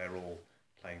them if they're all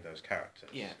playing those characters?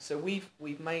 Yeah. So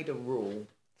we've made a rule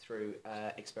through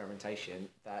experimentation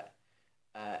that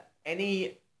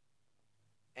any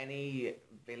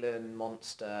villain,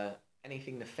 monster,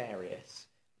 anything nefarious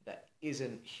that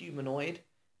isn't humanoid,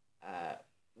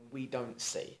 we don't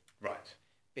see. Right.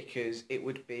 Because it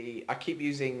would be, I keep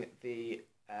using the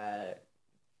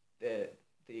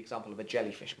example of a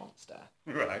jellyfish monster.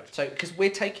 Right. So, because we're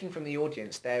taking from the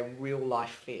audience their real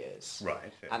life fears.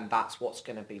 Right. Yeah. And that's what's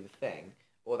going to be the thing,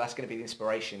 or that's going to be the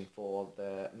inspiration for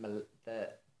the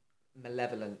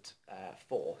malevolent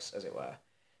force, as it were.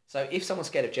 So if someone's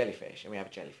scared of jellyfish, and we have a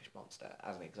jellyfish monster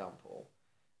as an example,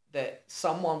 that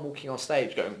someone walking on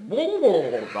stage going, whoa, whoa,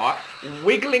 whoa, right,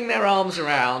 wiggling their arms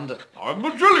around, I'm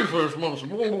a jellyfish monster,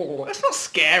 whoa. That's not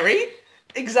scary.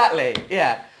 Exactly,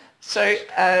 yeah. So,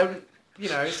 you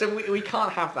know, so we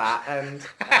can't have that. And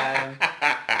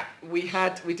we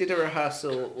did a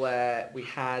rehearsal where we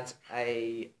had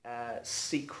a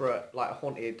secret, like,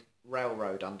 haunted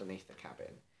railroad underneath the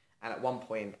cabin. And at one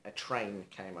point, a train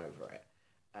came over it.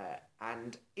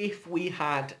 And if we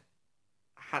had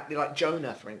like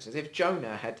Jonah, for instance, if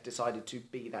Jonah had decided to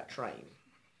be that train,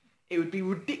 it would be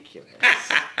ridiculous.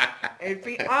 It would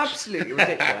be absolutely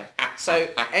ridiculous. So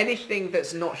anything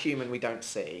that's not human, we don't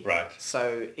see. Right.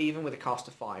 So even with a cast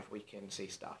of 5, we can see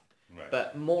stuff. Right.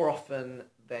 But more often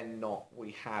than not,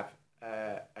 we have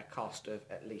a cast of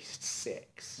at least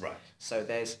 6. Right. So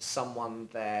there's someone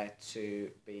there to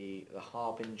be the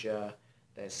harbinger.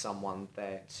 There's someone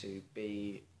there to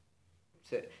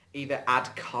either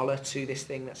add colour to this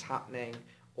thing that's happening,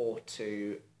 or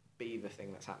to be the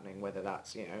thing that's happening, whether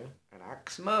that's, you know, an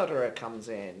axe murderer comes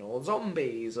in, or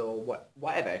zombies, or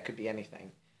whatever. It could be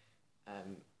anything.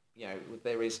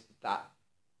 there is that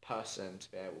person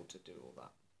to be able to do all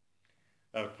that.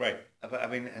 Oh, great. I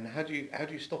mean, and how do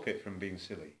you stop it from being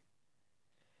silly?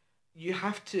 You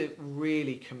have to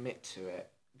really commit to it.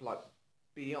 Like,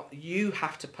 you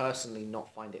have to personally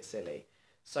not find it silly.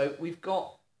 So we've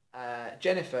got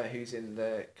Jennifer, who's in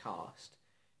the cast.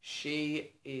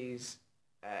 She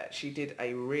did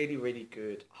a really, really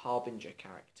good Harbinger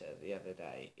character the other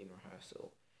day in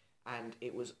rehearsal, and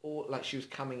it was all like she was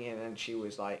coming in and she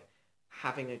was like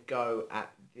having a go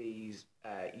at these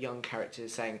young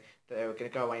characters, saying that they were going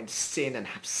to go away and sin and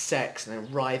have sex and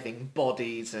then writhing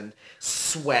bodies and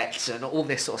sweat and all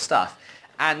this sort of stuff.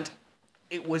 And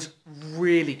it was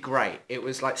really great. It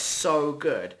was like so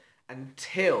good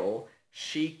until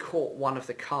she caught one of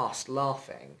the cast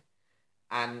laughing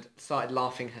and started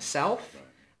laughing herself. Right.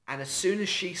 And as soon as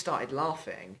she started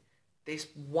laughing, this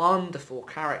wonderful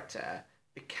character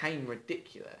became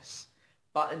ridiculous.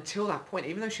 But until that point,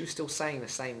 even though she was still saying the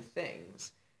same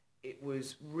things, it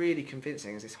was really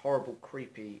convincing as this horrible,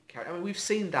 creepy character. I mean, we've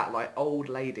seen that like old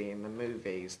lady in the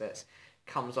movies that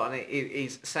comes on, it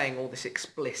is saying all this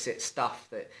explicit stuff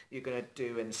that you're going to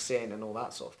do and sin and all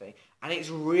that sort of thing. And it's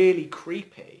really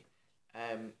creepy.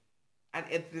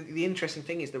 The interesting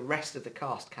thing is the rest of the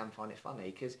cast can find it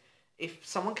funny, because if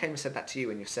someone came and said that to you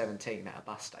when you're 17 at a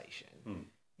bus station,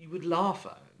 you would laugh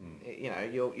at them. You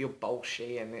know, you're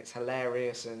bolshy and it's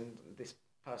hilarious and this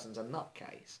person's a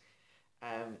nutcase.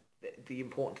 The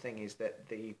important thing is that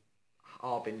the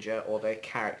Harbinger or the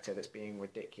character that's being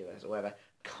ridiculous or whatever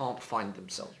can't find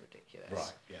themselves ridiculous.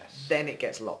 Right, yes. Then it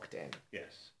gets locked in.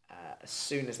 Yes. As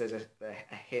soon as there's a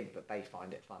hint that they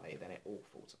find it funny, then it all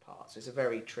falls apart. So it's a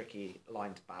very tricky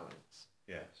line to balance.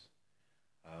 Yes.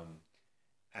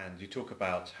 And you talk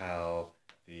about how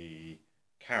the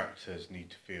characters need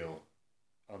to feel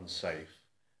unsafe,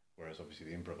 whereas obviously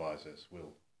the improvisers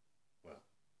will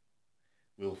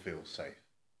feel safe.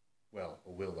 Well,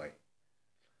 or will they?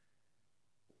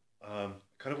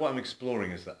 Kind of what I'm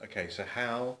exploring is that, okay, so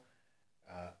how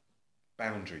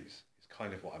boundaries is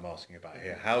kind of what I'm asking about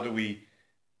here. How do we,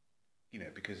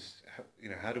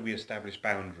 how do we establish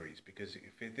boundaries? Because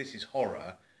if this is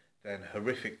horror, then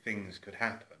horrific things could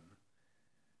happen.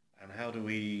 And how do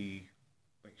we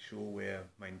make sure we're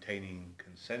maintaining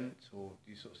consent, or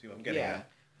do you sort of see what I'm getting at?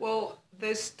 Well,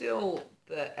 there's still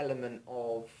the element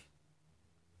of,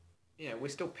 we're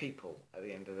still people at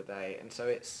the end of the day, and so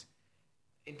it's,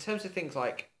 in terms of things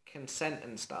like consent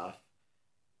and stuff,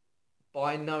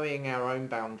 by knowing our own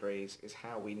boundaries is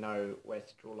how we know where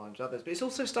to draw lines with others. But it's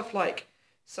also stuff like,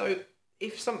 so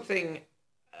if something,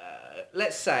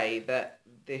 let's say that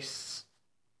this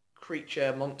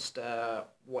creature, monster,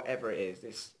 whatever it is,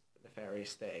 this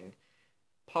nefarious thing,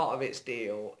 part of its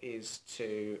deal is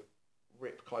to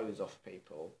rip clothes off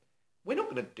people. We're not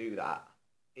going to do that.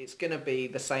 It's going to be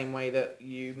the same way that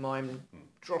you mime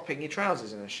dropping your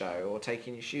trousers in a show or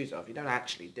taking your shoes off. You don't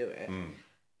actually do it.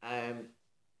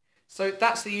 So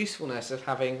that's the usefulness of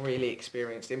having really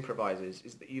experienced improvisers,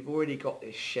 is that you've already got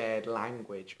this shared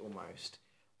language almost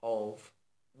of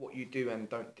what you do and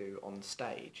don't do on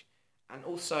stage. And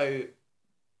also,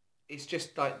 it's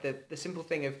just like the simple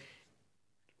thing of,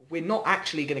 we're not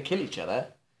actually going to kill each other.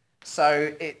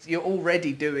 So you're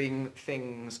already doing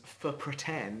things for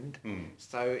pretend.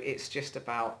 So it's just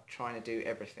about trying to do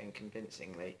everything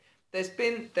convincingly.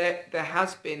 There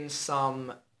has been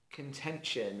some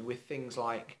contention with things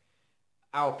like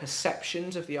our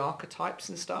perceptions of the archetypes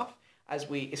and stuff,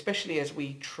 especially as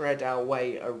we tread our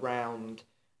way around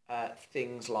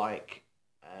things like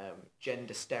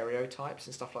gender stereotypes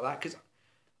and stuff like that. Because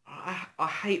I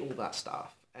hate all that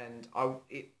stuff, and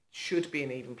it should be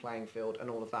an even playing field and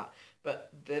all of that. But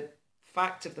the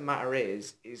fact of the matter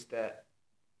is that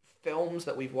films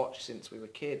that we've watched since we were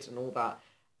kids and all that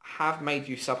have made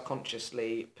you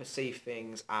subconsciously perceive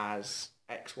things as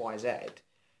X, Y, Z.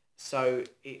 So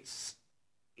it's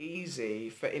easy,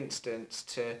 for instance,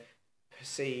 to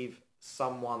perceive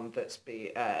someone that's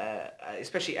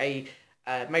especially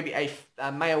maybe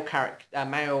a male character, a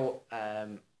male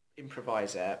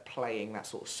improviser playing that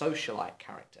sort of socialite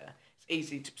character. It's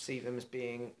easy to perceive them as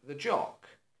being the jock,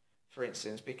 for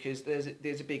instance, because there's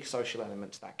a big social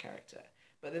element to that character.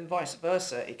 But then vice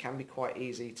versa, it can be quite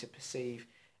easy to perceive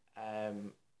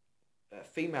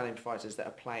female improvisers that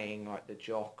are playing like the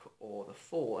jock or the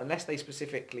fool, unless they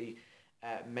specifically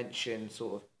mention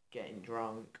sort of getting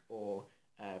drunk or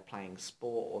playing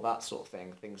sport or that sort of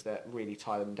thing, things that really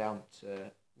tie them down to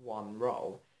one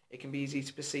role. It can be easy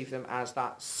to perceive them as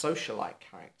that socialite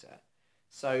character.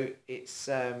 So it's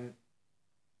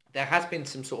there has been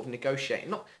some sort of negotiating,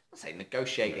 not say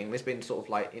negotiating, there's been sort of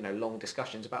like, long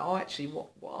discussions about, actually, what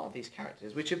are these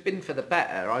characters, which have been for the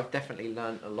better. I've definitely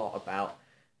learned a lot about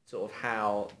sort of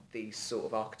how these sort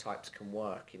of archetypes can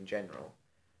work in general.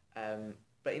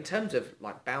 But in terms of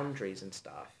like boundaries and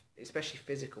stuff, especially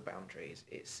physical boundaries,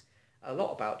 it's a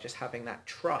lot about just having that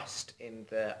trust in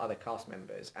the other cast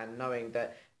members and knowing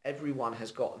that everyone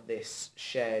has got this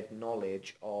shared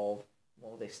knowledge of,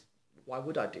 well, why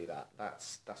would I do that?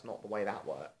 That's not the way that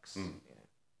works.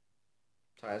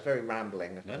 Sorry, I was very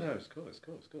rambling. No, it's cool. It's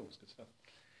good stuff.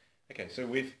 Okay, so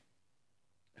I've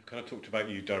kind of talked about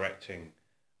you directing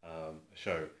a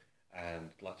show, and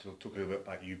I'd like to talk a little bit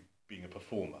about you being a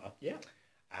performer. Yeah.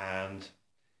 And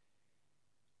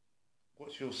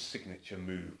what's your signature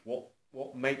move?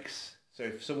 What makes, so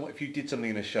if you did something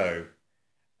in a show,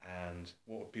 and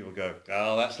what would people go,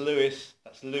 oh, that's Lewis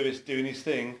doing his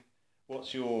thing.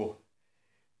 What's your...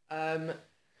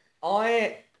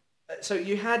 So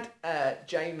you had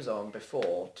James on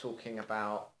before talking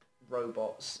about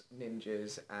robots,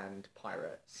 ninjas, and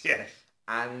pirates. Yes.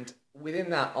 And within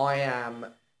that, I am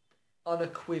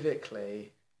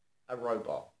unequivocally a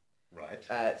robot. Right.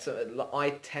 So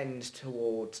I tend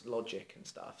towards logic and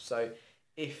stuff. So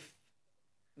if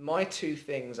my two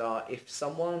things are, if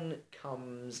someone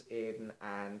comes in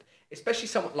and especially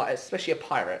a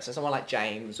pirate, so someone like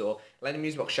James, or Lenny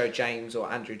Music Box Show James,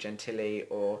 or Andrew Gentili,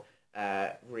 or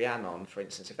Rhiannon, for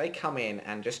instance, if they come in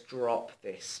and just drop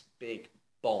this big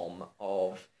bomb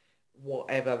of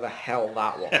whatever the hell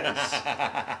that was,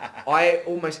 I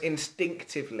almost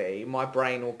instinctively, my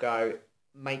brain will go,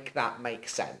 make that make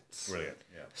sense. Brilliant,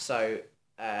 yeah. So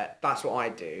that's what I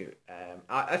do.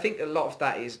 I think a lot of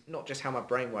that is not just how my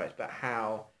brain works, but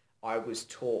how I was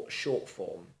taught short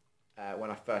form when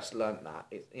I first learnt that.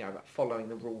 It's, about following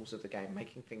the rules of the game,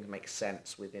 making things make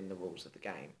sense within the rules of the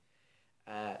game.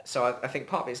 So I think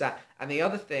part of it is that. And the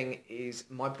other thing is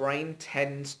my brain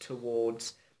tends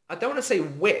towards, I don't want to say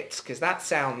wit, because that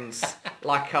sounds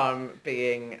like I'm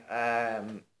being...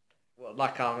 I'm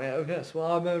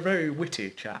a very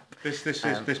witty chap. This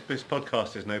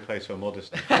podcast is no place for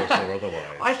modesty, or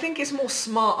otherwise. I think it's more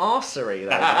smart arsery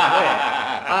though than wit.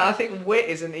 I think wit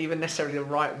isn't even necessarily the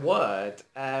right word.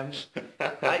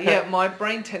 My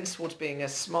brain tends towards being a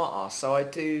smart arse, so I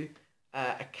do.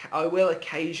 I will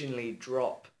occasionally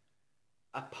drop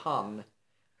a pun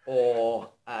or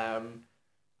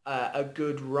a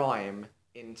good rhyme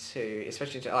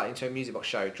especially into a music box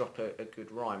show, drop a good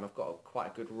rhyme. I've got quite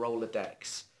a good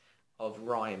Rolodex of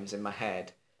rhymes in my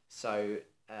head. So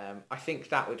I think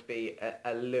that would be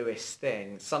a Lewis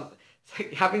thing.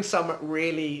 Having some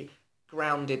really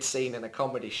grounded scene in a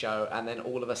comedy show, and then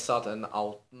all of a sudden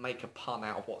I'll make a pun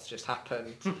out of what's just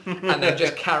happened and then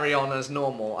just carry on as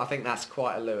normal. I think that's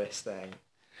quite a Lewis thing.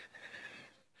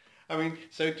 I mean,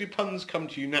 so do puns come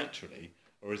to you naturally,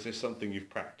 or is this something you've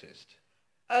practiced?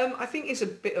 I think it's a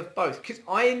bit of both, because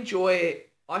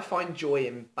I find joy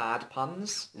in bad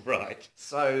puns. Right.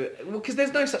 So, because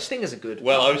there's no such thing as a good pun.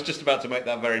 Well, I was just about to make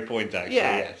that very point, actually.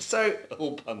 Yeah, yes. So...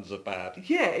 all puns are bad.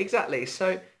 Yeah, exactly.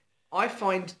 So, I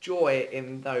find joy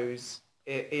in those,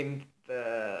 in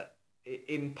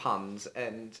puns,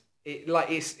 and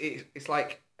it's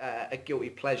like a guilty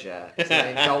pleasure. It's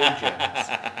an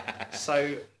indulgence.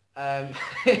 So,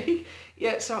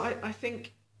 yeah, so I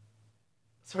think...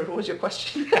 Sorry, what was your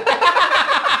question?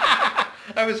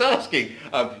 I was asking.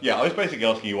 I was basically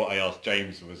asking you what I asked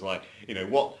James. Was like,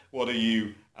 what are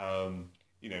you,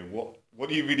 what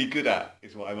are you really good at?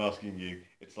 Is what I'm asking you.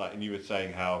 It's like, and you were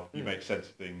saying how you make sense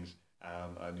of things,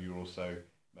 and you're also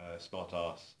smart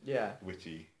ass,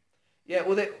 witty. Yeah.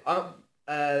 Well,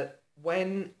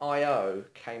 when IO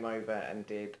came over and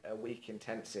did a week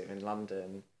intensive in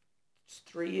London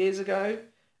 3 years ago.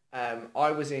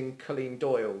 I was in Colleen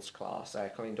Doyle's class,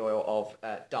 Colleen Doyle of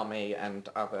Dummy and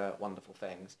other wonderful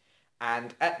things.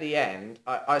 And at the end,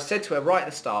 I said to her right at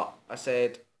the start, I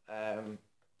said,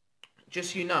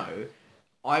 just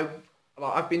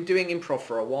I've been doing improv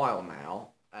for a while now.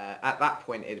 At that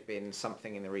point, it had been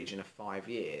something in the region of 5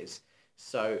 years.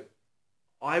 So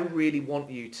I really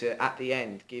want you to, at the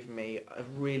end, give me a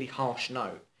really harsh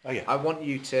note. Oh, yeah. I want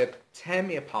you to tear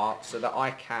me apart so that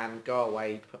I can go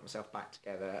away, put myself back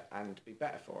together, and be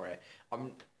better for it.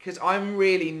 Because I'm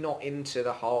really not into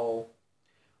the whole,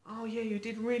 oh yeah, you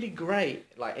did really great,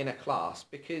 like in a class.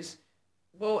 Because,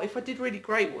 well, if I did really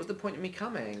great, what was the point of me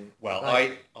coming? Well,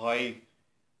 I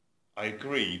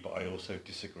agree, but I also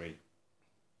disagree.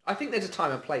 I think there's a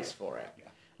time and place for it. Yeah.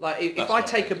 Like, if I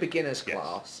take a beginner's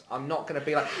class, I'm not going to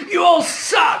be like, you all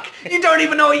suck! You don't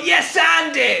even know what yes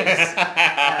and is!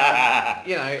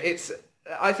 It's...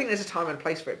 I think there's a time and a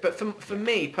place for it. But for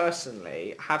me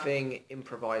personally, having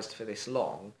improvised for this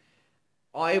long,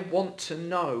 I want to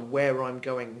know where I'm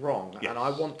going wrong, Yes. and I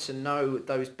want to know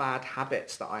those bad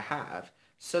habits that I have,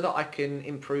 so that I can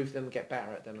improve them, get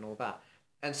better at them, and all that.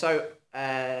 And so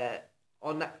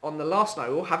on the last night,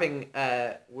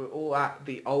 we're all at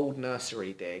the old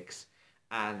nursery digs,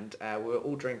 and we were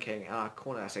all drinking. And I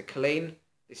cornered. I said, "Colleen,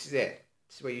 this is it.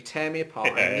 This is where you tear me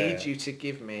apart. I need you to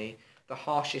give me the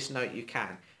harshest note you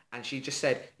can." And she just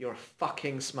said, "You're a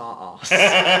fucking smart ass."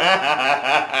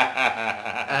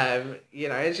 And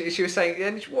she was saying,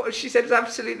 and what she said was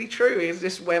absolutely true. It's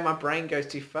just where my brain goes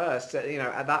to first.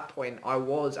 At that point, I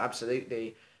was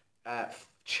absolutely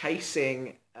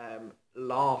chasing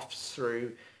laughs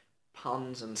through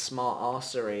puns and smart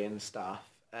arsery and stuff,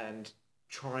 and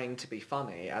trying to be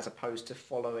funny as opposed to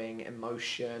following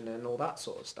emotion and all that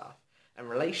sort of stuff and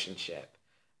relationship.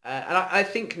 And I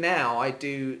think now I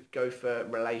do go for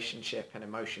relationship and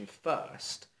emotion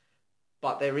first,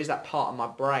 but there is that part of my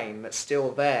brain that's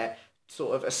still there,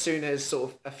 sort of as soon as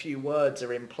sort of a few words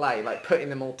are in play, like putting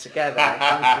them all together. And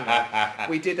comes from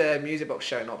we did a music box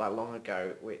show not that long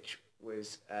ago, which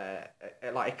was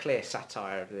like a clear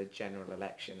satire of the general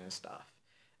election and stuff.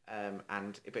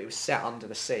 But it was set under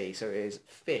the sea, so it was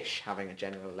fish having a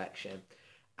general election.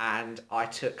 And I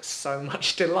took so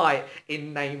much delight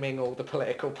in naming all the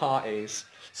political parties.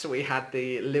 So we had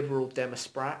the Liberal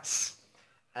Demosprats,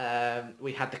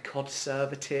 we had the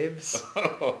Conservatives,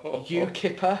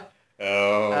 UKIPper.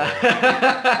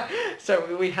 Oh.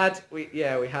 So we had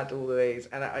all of these,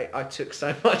 and I took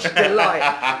so much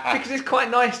delight because it's quite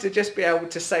nice to just be able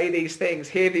to say these things,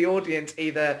 hear the audience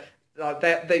either.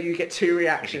 That you get two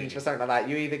reactions for something like that.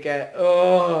 You either get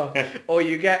 "oh" or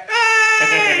you get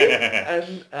 "hey!"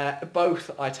 And both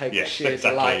I take sheer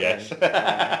delight in.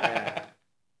 Yeah.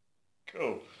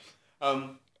 Cool.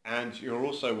 And you're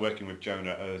also working with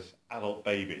Jonah as Adult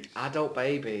Babies. Adult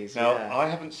Babies. Now, yeah. I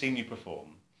haven't seen you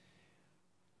perform.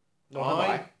 Nor have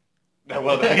I. No,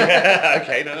 well,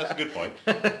 okay, no, that's a good point.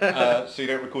 So you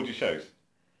don't record your shows?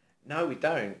 No, we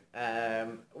don't.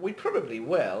 We probably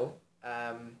will.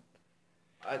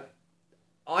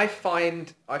 I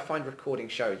find recording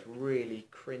shows really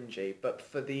cringy, but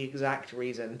for the exact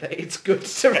reason that it's good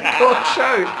to record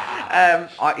shows.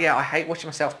 I hate watching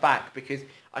myself back because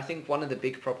I think one of the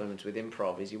big problems with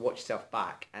improv is you watch yourself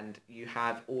back and you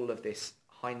have all of this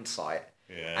hindsight.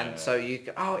 Yeah. And so you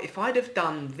go, oh, if I'd have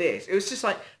done this. It was just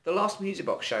like the last music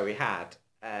box show we had.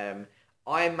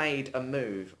 I made a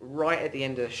move right at the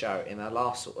end of the show in the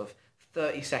last sort of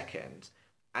 30 seconds.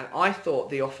 And I thought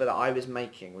the offer that I was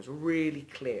making was really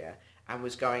clear and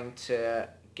was going to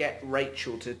get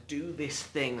Rachel to do this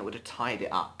thing that would have tied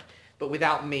it up, but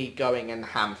without me going and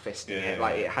ham-fisting it.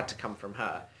 Like, it had to come from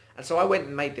her. And so I went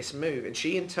and made this move, and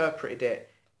she interpreted it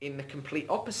in the complete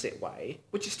opposite way,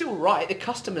 which is still right. The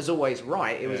customer's always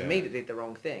right. It was me that did the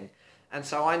wrong thing. And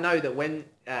so I know that when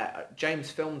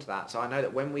James filmed that, so I know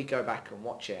that when we go back and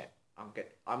watch it,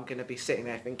 I'm going to be sitting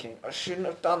there thinking, I shouldn't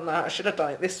have done that. I should have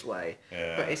done it this way.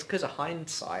 Yeah. But it's because of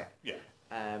hindsight. Yeah.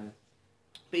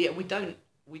 But yeah, we don't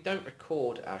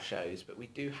record our shows, but we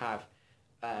do have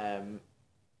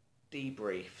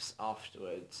debriefs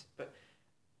afterwards. But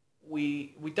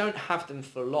we don't have them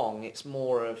for long. It's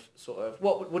more of sort of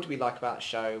what do we like about the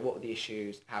show? What are the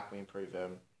issues? How can we improve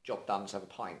them? Job done. Let's have a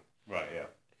pint. Right. Yeah.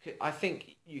 I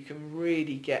think you can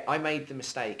really get... I made the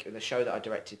mistake in the show that I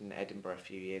directed in Edinburgh a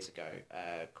few years ago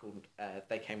called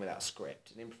They Came Without a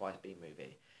Script, an improvised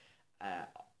B-movie.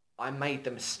 I made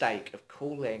the mistake of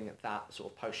calling that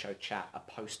sort of post-show chat a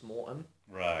post-mortem.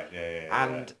 Right, yeah.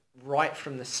 And right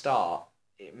from the start,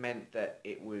 it meant that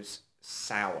it was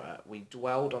sour. We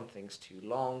dwelled on things too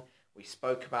long. We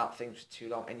spoke about things for too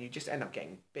long, and you just end up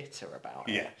getting bitter about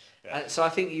it. Yeah. And so I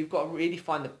think you've got to really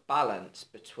find the balance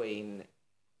between...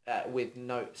 with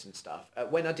notes and stuff.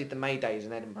 When I did the May Days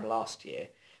in Edinburgh last year,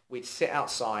 we'd sit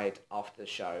outside after the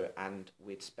show and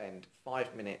we'd spend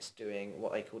 5 minutes doing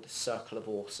what they called the Circle of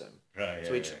Awesome. Right,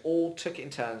 so we just all took it in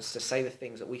turns to say the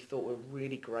things that we thought were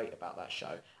really great about that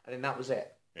show. And then that was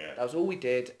it. Yeah. That was all we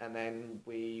did, and then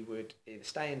we would either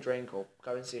stay and drink or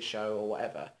go and see a show or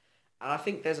whatever. And I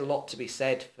think there's a lot to be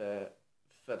said for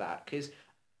that, because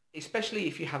especially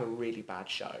if you have a really bad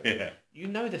show, you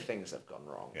know the things that have gone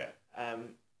wrong. Yeah.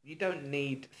 You don't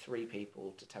need 3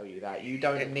 people to tell you that. You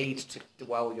don't need to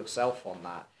dwell yourself on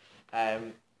that.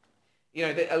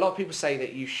 A lot of people say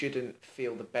that you shouldn't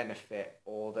feel the benefit,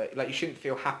 or that you shouldn't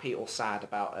feel happy or sad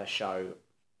about a show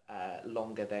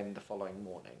longer than the following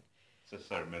morning. It's a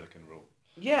Sarah Millican rule.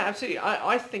 Yeah, absolutely.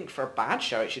 I think for a bad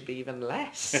show, it should be even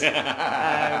less.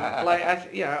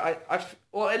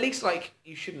 Or at least like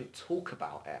you shouldn't talk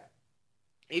about it.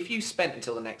 If you spent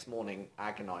until the next morning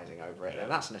agonising over it, Yeah. then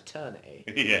that's an eternity.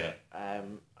 Yeah.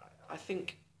 I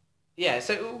think, yeah.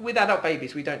 So with adult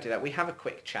babies, we don't do that. We have a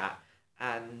quick chat,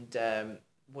 and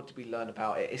what did we learn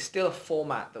about it? It's still a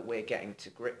format that we're getting to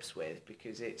grips with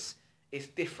because it's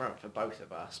different for both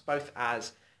of us. Both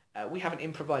as we haven't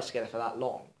improvised together for that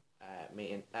long,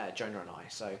 me and Jonah and I.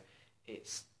 So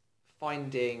it's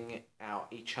finding out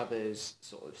each other's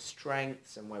sort of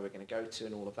strengths and where we're going to go to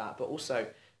and all of that, but also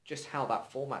just how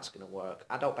that format's going to work.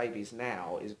 Adult Babies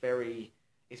now is very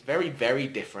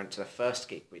different to the first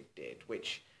gig we did,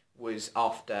 which was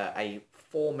after a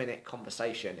 4-minute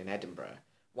conversation in Edinburgh.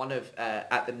 One of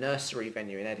at the nursery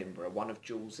venue in Edinburgh, one of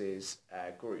Jules's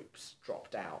groups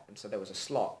dropped out, and so there was a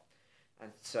slot,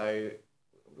 and so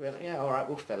we went, yeah, all right,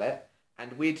 we'll fill it.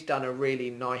 And we'd done a really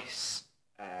nice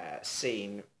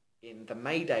scene in the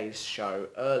Maydays show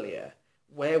earlier,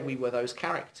 where we were those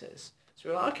characters. So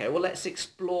we were like, okay, well, let's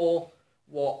explore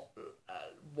what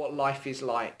life is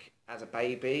like as a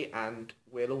baby, and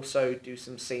we'll also do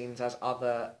some scenes as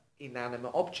other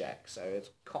inanimate objects, so as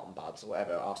cotton buds or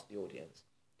whatever, asked the audience.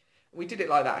 We did it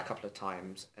like that a couple of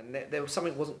times, and there was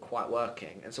something wasn't quite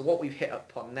working. And so what we've hit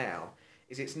upon now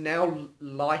is it's now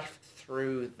life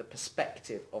through the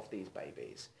perspective of these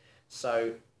babies.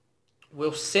 So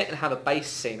we'll sit and have a base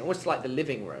scene, almost like the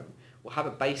living room. We'll have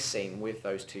a base scene with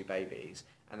those two babies,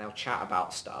 and they'll chat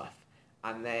about stuff.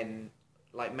 And then,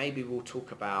 like, maybe we'll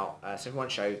talk about... so in one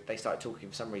show, they started talking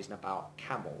for some reason about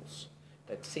camels.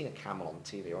 They'd seen a camel on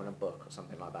TV or in a book or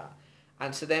something like that.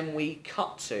 And so then we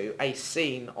cut to a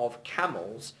scene of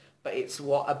camels, but it's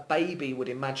what a baby would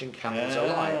imagine camels are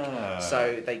like.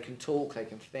 So they can talk, they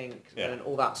can think, and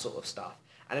all that sort of stuff.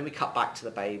 And then we cut back to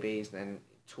the babies and then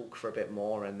talk for a bit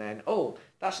more, and then, oh,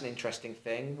 that's an interesting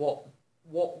thing. What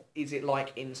is it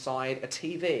like inside a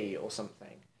TV or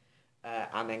something?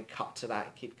 And then cut to that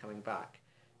and keep coming back.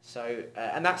 So,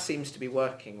 and that seems to be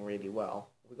working really well.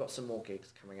 We've got some more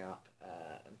gigs coming up.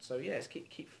 And so, yeah, let's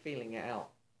keep feeling it out.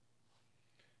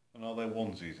 And are there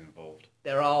onesies involved?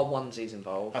 There are onesies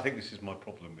involved. I think this is my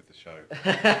problem with the show.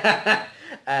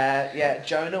 Yeah,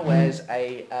 Jonah wears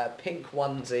a pink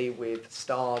onesie with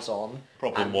stars on.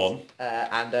 Problem one.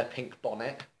 And a pink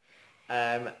bonnet.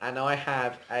 And I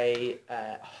have a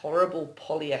horrible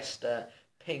polyester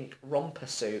pink romper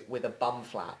suit with a bum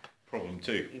flap. Problem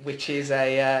two. Which is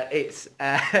it's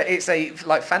a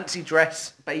like fancy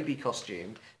dress baby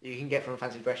costume you can get from a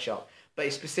fancy dress shop.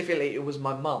 But specifically, it was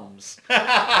my mum's.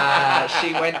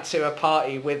 She went to a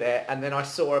party with it, and then I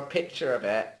saw a picture of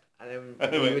it, and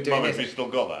then we were doing Mum, this. have you still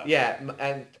got that? Yeah,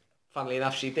 and funnily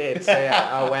enough, she did. So yeah,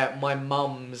 I wear my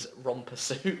mum's romper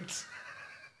suit.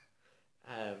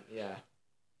 Yeah.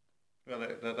 Well,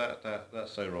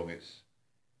 that's so wrong. It's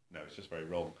just very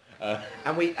wrong.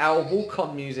 And our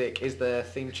walk-on music is the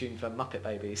theme tune for Muppet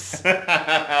Babies.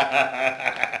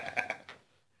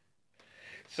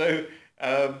 So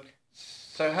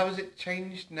how has it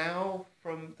changed now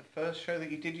from the first show that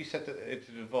you did? You said that it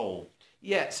had evolved.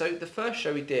 Yeah, so the first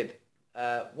show we did,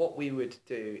 what we would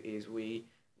do is we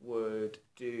would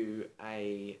do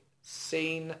a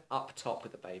scene up top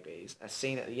with the babies, a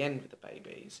scene at the end with the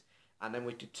babies, and then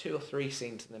we'd do 2 or 3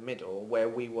 scenes in the middle where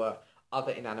we were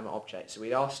other inanimate objects. So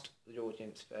we'd asked the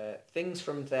audience for things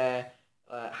from their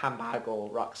handbag or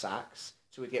rucksacks.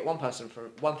 So we'd get one thing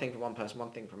from one person,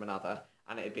 one thing from another,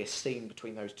 and it'd be a scene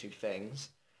between those 2 things.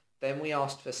 Then we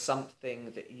asked for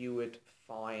something that you would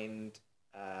find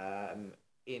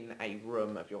in a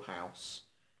room of your house.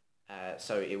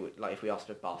 So it would, like, if we asked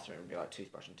for a bathroom, it would be like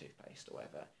toothbrush and toothpaste or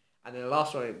whatever. And then the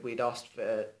last one, we'd asked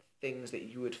for things that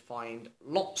you would find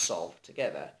lots of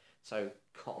together. So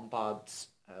cotton buds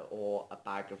or a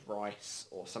bag of rice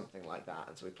or something like that.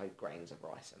 And so we played grains of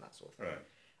rice and that sort of thing.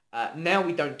 Right. Now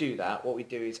we don't do that. What we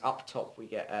do is up top we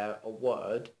get a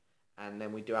word, and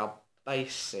then we do our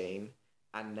bass scene,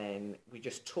 and then we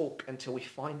just talk until we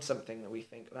find something that we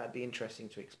think that'd be interesting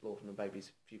to explore from a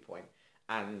baby's viewpoint,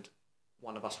 and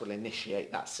one of us will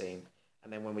initiate that scene,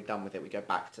 and then when we're done with it, we go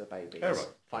back to the babies,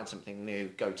 find something new,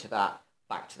 go to that,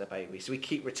 back to the baby. So we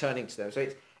keep returning to them. So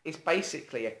it's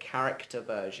basically a character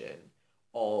version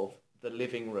of the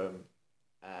living room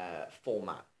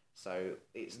format. So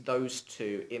it's those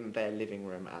 2 in their living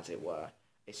room, as it were.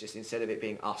 It's just instead of it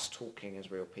being us talking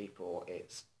as real people,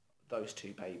 it's those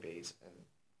 2 babies and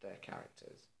their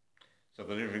characters. So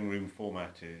the living room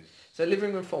format is... So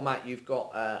living room format, you've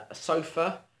got a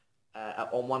sofa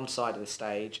on one side of the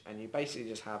stage, and you basically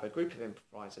just have a group of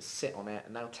improvisers sit on it,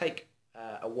 and they'll take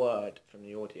a word from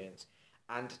the audience,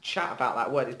 and chat about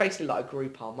that word. It's basically like a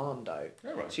group Armando.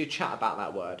 Oh, right. So you chat about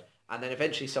that word, and then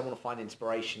eventually someone will find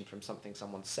inspiration from something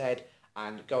someone said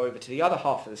and go over to the other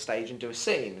half of the stage and do a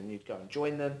scene, and you'd go and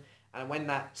join them. And when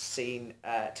that scene,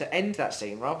 to end that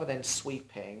scene, rather than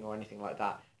sweeping or anything like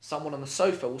that, someone on the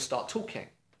sofa will start talking.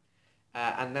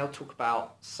 And they'll talk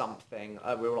about something,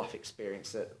 a real life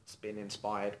experience that's been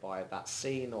inspired by that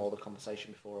scene or the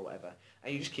conversation before or whatever.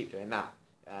 And you just keep doing that,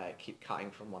 keep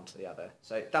cutting from one to the other.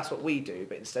 So that's what we do,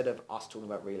 but instead of us talking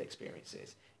about real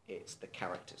experiences, it's the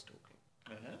characters talking.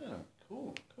 Ah,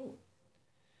 cool.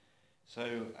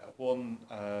 So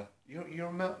you're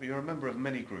a member of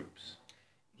many groups.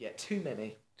 Yeah, too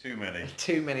many. Too many.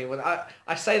 Too many. Well,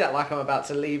 I say that like I'm about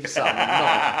to leave some. I'm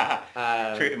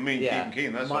not. Treating me, keeping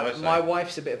keen. That's what I say. My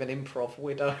wife's a bit of an improv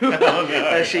widow. Oh,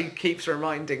 no. She keeps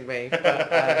reminding me.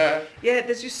 But, yeah,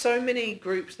 there's just so many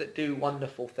groups that do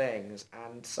wonderful things,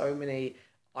 and so many.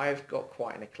 I've got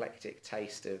quite an eclectic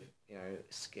taste of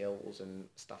skills and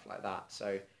stuff like that.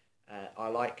 So I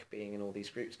like being in all these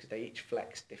groups because they each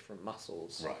flex different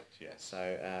muscles. Right. Yes.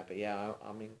 So, but yeah,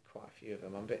 I'm in quite a few of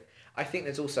them. I think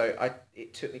there's also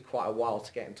it took me quite a while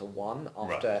to get into one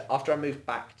after I moved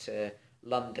back to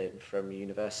London from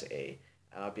university,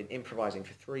 and I've been improvising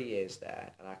for 3 years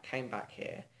there, and I came back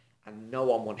here, and no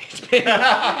one wanted me.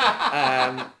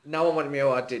 No one wanted me.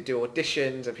 I did do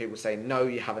auditions, and people say, no,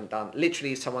 you haven't done.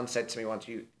 Literally, someone said to me once,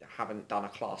 you haven't done a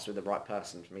class with the right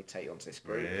person for me to take you onto this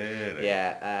group. Really?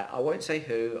 Yeah. I won't say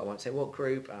who. I won't say what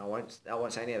group. I won't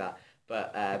say any of that.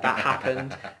 But that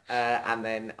happened, and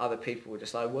then other people were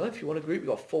just like, well, if you want a group, you've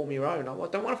got to form your own. I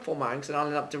don't want to form my own because I'll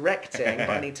end up directing, but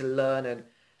I need to learn and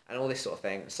all this sort of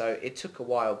thing. So it took a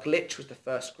while. Glitch was the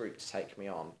first group to take me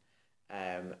on.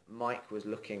 Mike was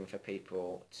looking for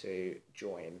people to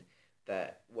join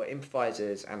that were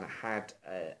improvisers and had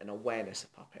an awareness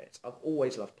of puppets. I've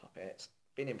always loved puppets,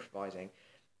 been improvising,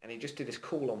 and he just did this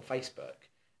call on Facebook,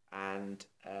 and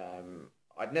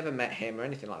I'd never met him or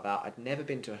anything like that. I'd never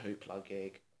been to a Hoopla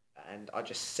gig, and I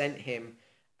just sent him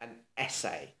an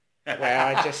essay where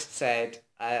I just said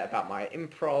about my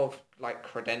improv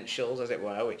credentials, as it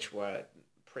were, which were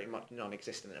pretty much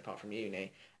non-existent apart from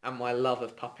uni, and my love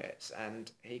of puppets.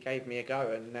 And he gave me a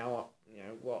go, and now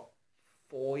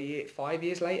 5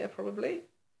 years later, probably,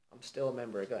 I'm still a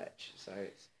member of Glitch. So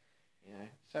it's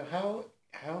So how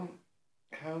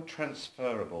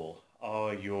transferable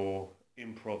are your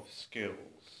improv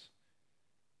skills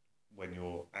when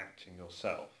you're acting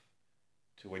yourself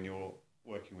to when you're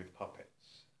working with puppets?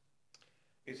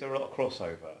 Is there a lot of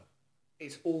crossover?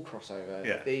 It's all crossover.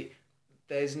 Yeah.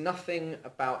 There's nothing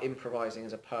about improvising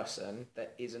as a person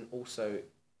that isn't also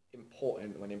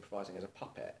important when improvising as a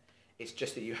puppet. It's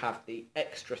just that you have the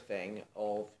extra thing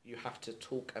of you have to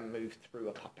talk and move through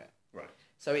a puppet. Right.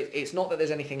 So it's not that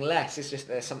there's anything less, it's just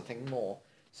there's something more.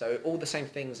 So all the same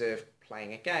things of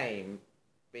playing a game,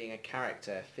 being a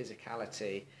character,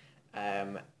 physicality,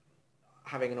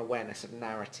 having an awareness of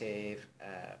narrative,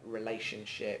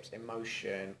 relationships,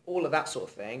 emotion, all of that sort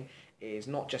of thing is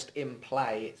not just in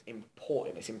play, it's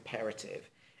important, it's imperative.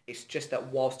 It's just that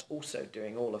whilst also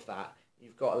doing all of that,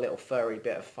 you've got a little furry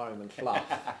bit of foam and fluff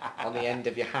on the end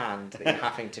of your hand that you're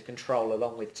having to control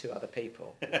along with two other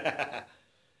people.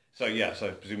 So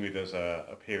presumably there's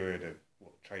a period of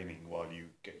training while you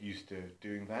get used to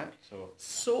doing that?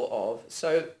 Sort of.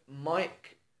 So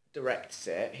Mike directs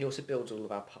it. He also builds all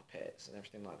of our puppets and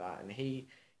everything like that. And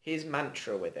his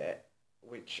mantra with it,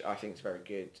 which I think is very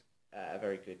good, a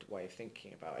very good way of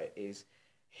thinking about it, is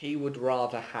he would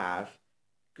rather have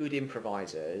good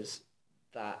improvisers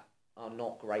that are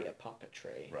not great at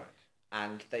puppetry, right,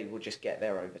 and they will just get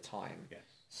there over time. Yes.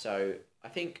 So I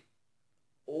think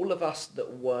all of us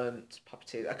that weren't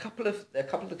puppeteers, a couple of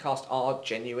the cast are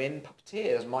genuine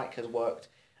puppeteers. Mike has worked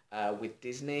with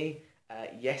Disney.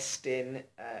 Yestin,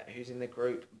 who's in the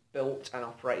group, built and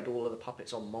operated all of the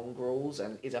puppets on Mongrels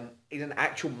and is an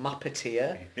actual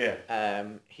Muppeteer. Yeah.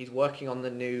 He's working on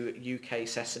the new UK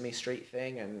Sesame Street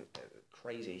thing and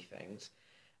crazy things.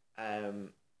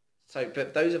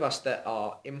 But those of us that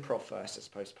are improv first as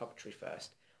opposed to puppetry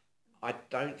first, I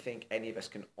don't think any of us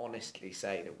can honestly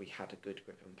say that we had a good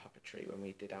grip on puppetry when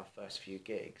we did our first few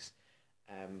gigs.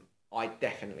 I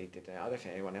definitely didn't. I don't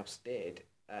think anyone else did.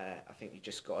 I think you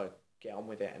just got to get on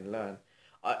with it and learn.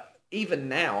 Even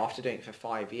now, after doing it for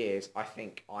 5 years, I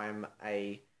think I'm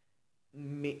a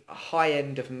high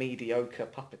end of mediocre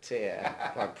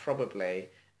puppeteer, probably.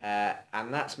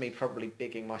 And that's me probably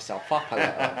bigging myself up a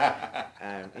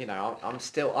little.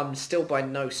 I'm still by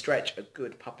no stretch a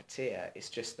good puppeteer. It's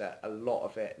just that a lot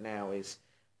of it now is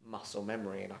muscle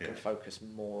memory, and I can focus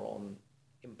more on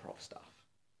improv stuff.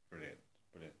 Brilliant.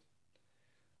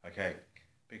 Okay.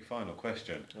 Big final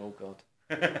question. Oh God.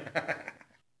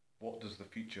 What does the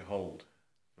future hold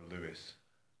for Lewis?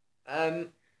 I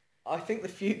think the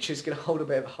future's going to hold a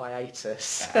bit of a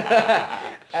hiatus.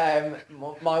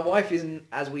 My wife isn't,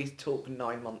 as we talk,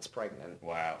 9 months pregnant.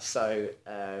 Wow. So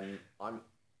I'm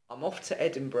off to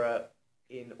Edinburgh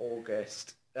in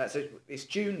August. So it's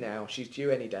June now. She's due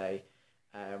any day.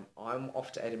 I'm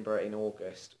off to Edinburgh in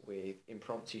August with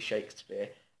Impromptu Shakespeare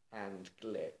and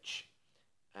Glitch.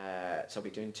 So I'll be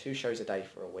doing 2 shows a day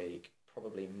for a week,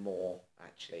 probably more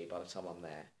actually by the time I'm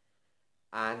there.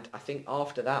 And I think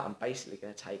after that, I'm basically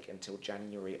going to take until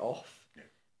January off. Yeah.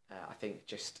 I think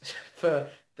just for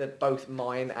both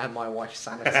mine and my wife's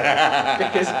sanity,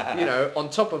 because on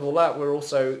top of all that, we're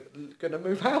also going to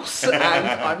move house and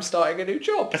I'm starting a new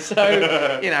job. So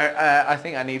I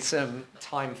think I need some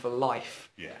time for life.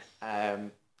 Yeah.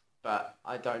 But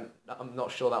I'm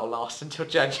not sure that'll last until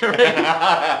January.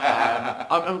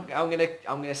 I'm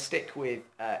gonna stick with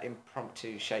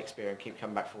Impromptu Shakespeare and keep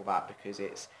coming back for all that because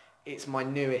it's my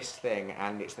newest thing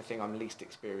and it's the thing I'm least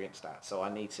experienced at. So I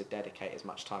need to dedicate as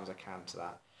much time as I can to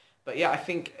that. But yeah, I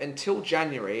think until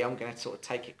January I'm going to sort of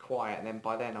take it quiet, and then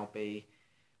by then I'll be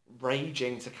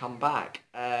raging to come back.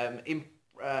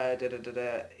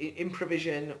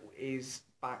 Improvision is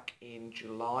back in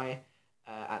July.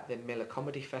 At the Miller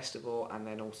Comedy Festival, and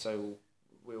then also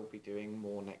we'll be doing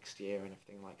more next year and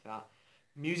everything like that.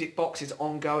 Music Box is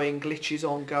ongoing, Glitch is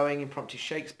ongoing, Impromptu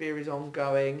Shakespeare is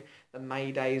ongoing, the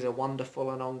May Days are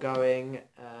wonderful and ongoing.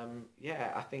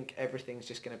 I think everything's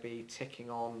just going to be ticking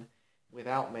on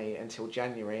without me until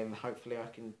January, and hopefully I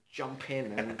can jump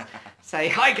in and say,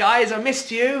 "Hi guys, I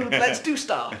missed you, let's do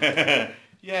stuff."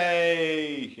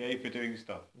 Yay for doing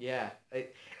stuff. Yeah,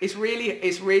 it's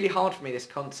really hard for me, this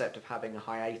concept of having a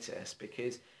hiatus,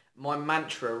 because my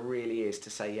mantra really is to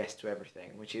say yes to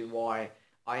everything, which is why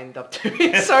I end up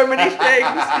doing so many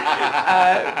things.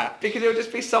 Because it'll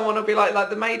just be someone will be like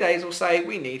the May Days will say,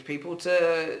 "We need people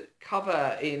to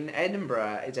cover in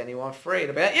Edinburgh. Is anyone free?" And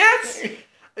I'll be like, "Yes!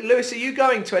 Lewis, are you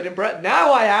going to Edinburgh?"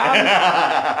 "Now I am."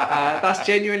 That's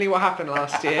genuinely what happened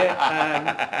last year,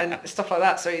 and stuff like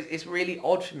that. So it's really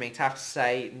odd for me to have to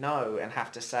say no and have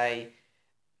to say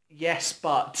yes,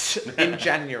 but in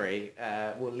January.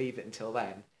 We'll leave it until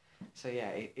then. So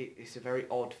yeah, it's a very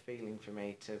odd feeling for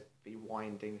me to be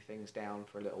winding things down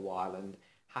for a little while and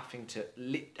having to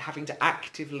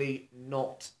actively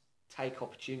not take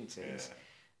opportunities,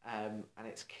 and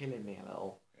it's killing me a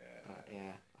little.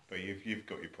 Yeah. But you've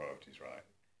got your priorities right,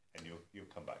 and you'll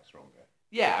come back stronger.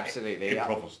 Yeah, absolutely.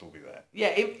 Improv will still be there.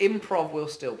 Yeah, improv will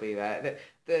still be there.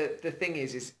 The thing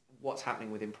is what's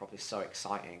happening with improv is so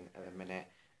exciting at the minute,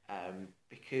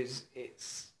 because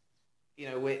it's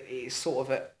sort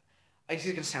of this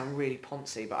is going to sound really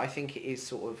poncy, but I think it is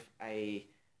sort of a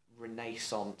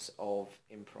renaissance of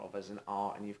improv as an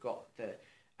art, and you've got the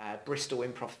Bristol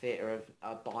Improv Theatre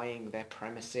buying their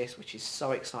premises, which is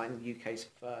so exciting. The UK's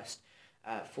first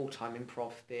full-time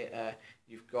improv theatre.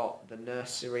 You've got the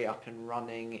Nursery up and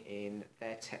running in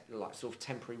their sort of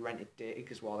temporary rented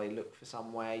digs while they look for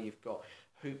somewhere. You've got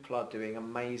Hoopla doing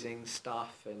amazing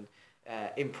stuff, and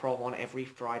improv on every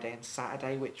Friday and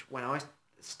Saturday, which when I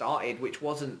started, which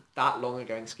wasn't that long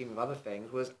ago in the scheme of other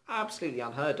things, was absolutely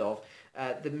unheard of.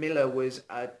 The Miller was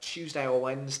a Tuesday or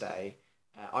Wednesday.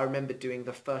 I remember doing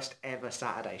the first ever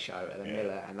Saturday show at the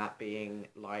Miller, and that being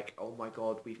like, oh my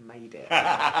God, we've made it.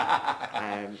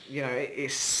 It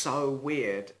is so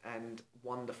weird and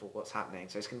wonderful what's happening.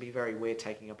 So it's going to be very weird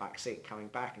taking a back seat, coming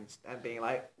back and being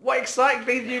like, what exciting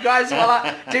things you guys while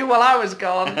I was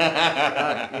gone.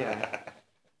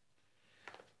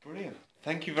 Brilliant.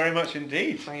 Thank you very much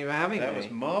indeed. Thank you for having me. That was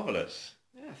marvellous.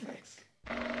 Yeah, thanks.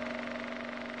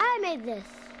 I made this.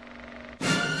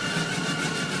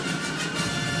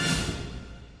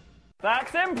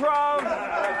 That's improv!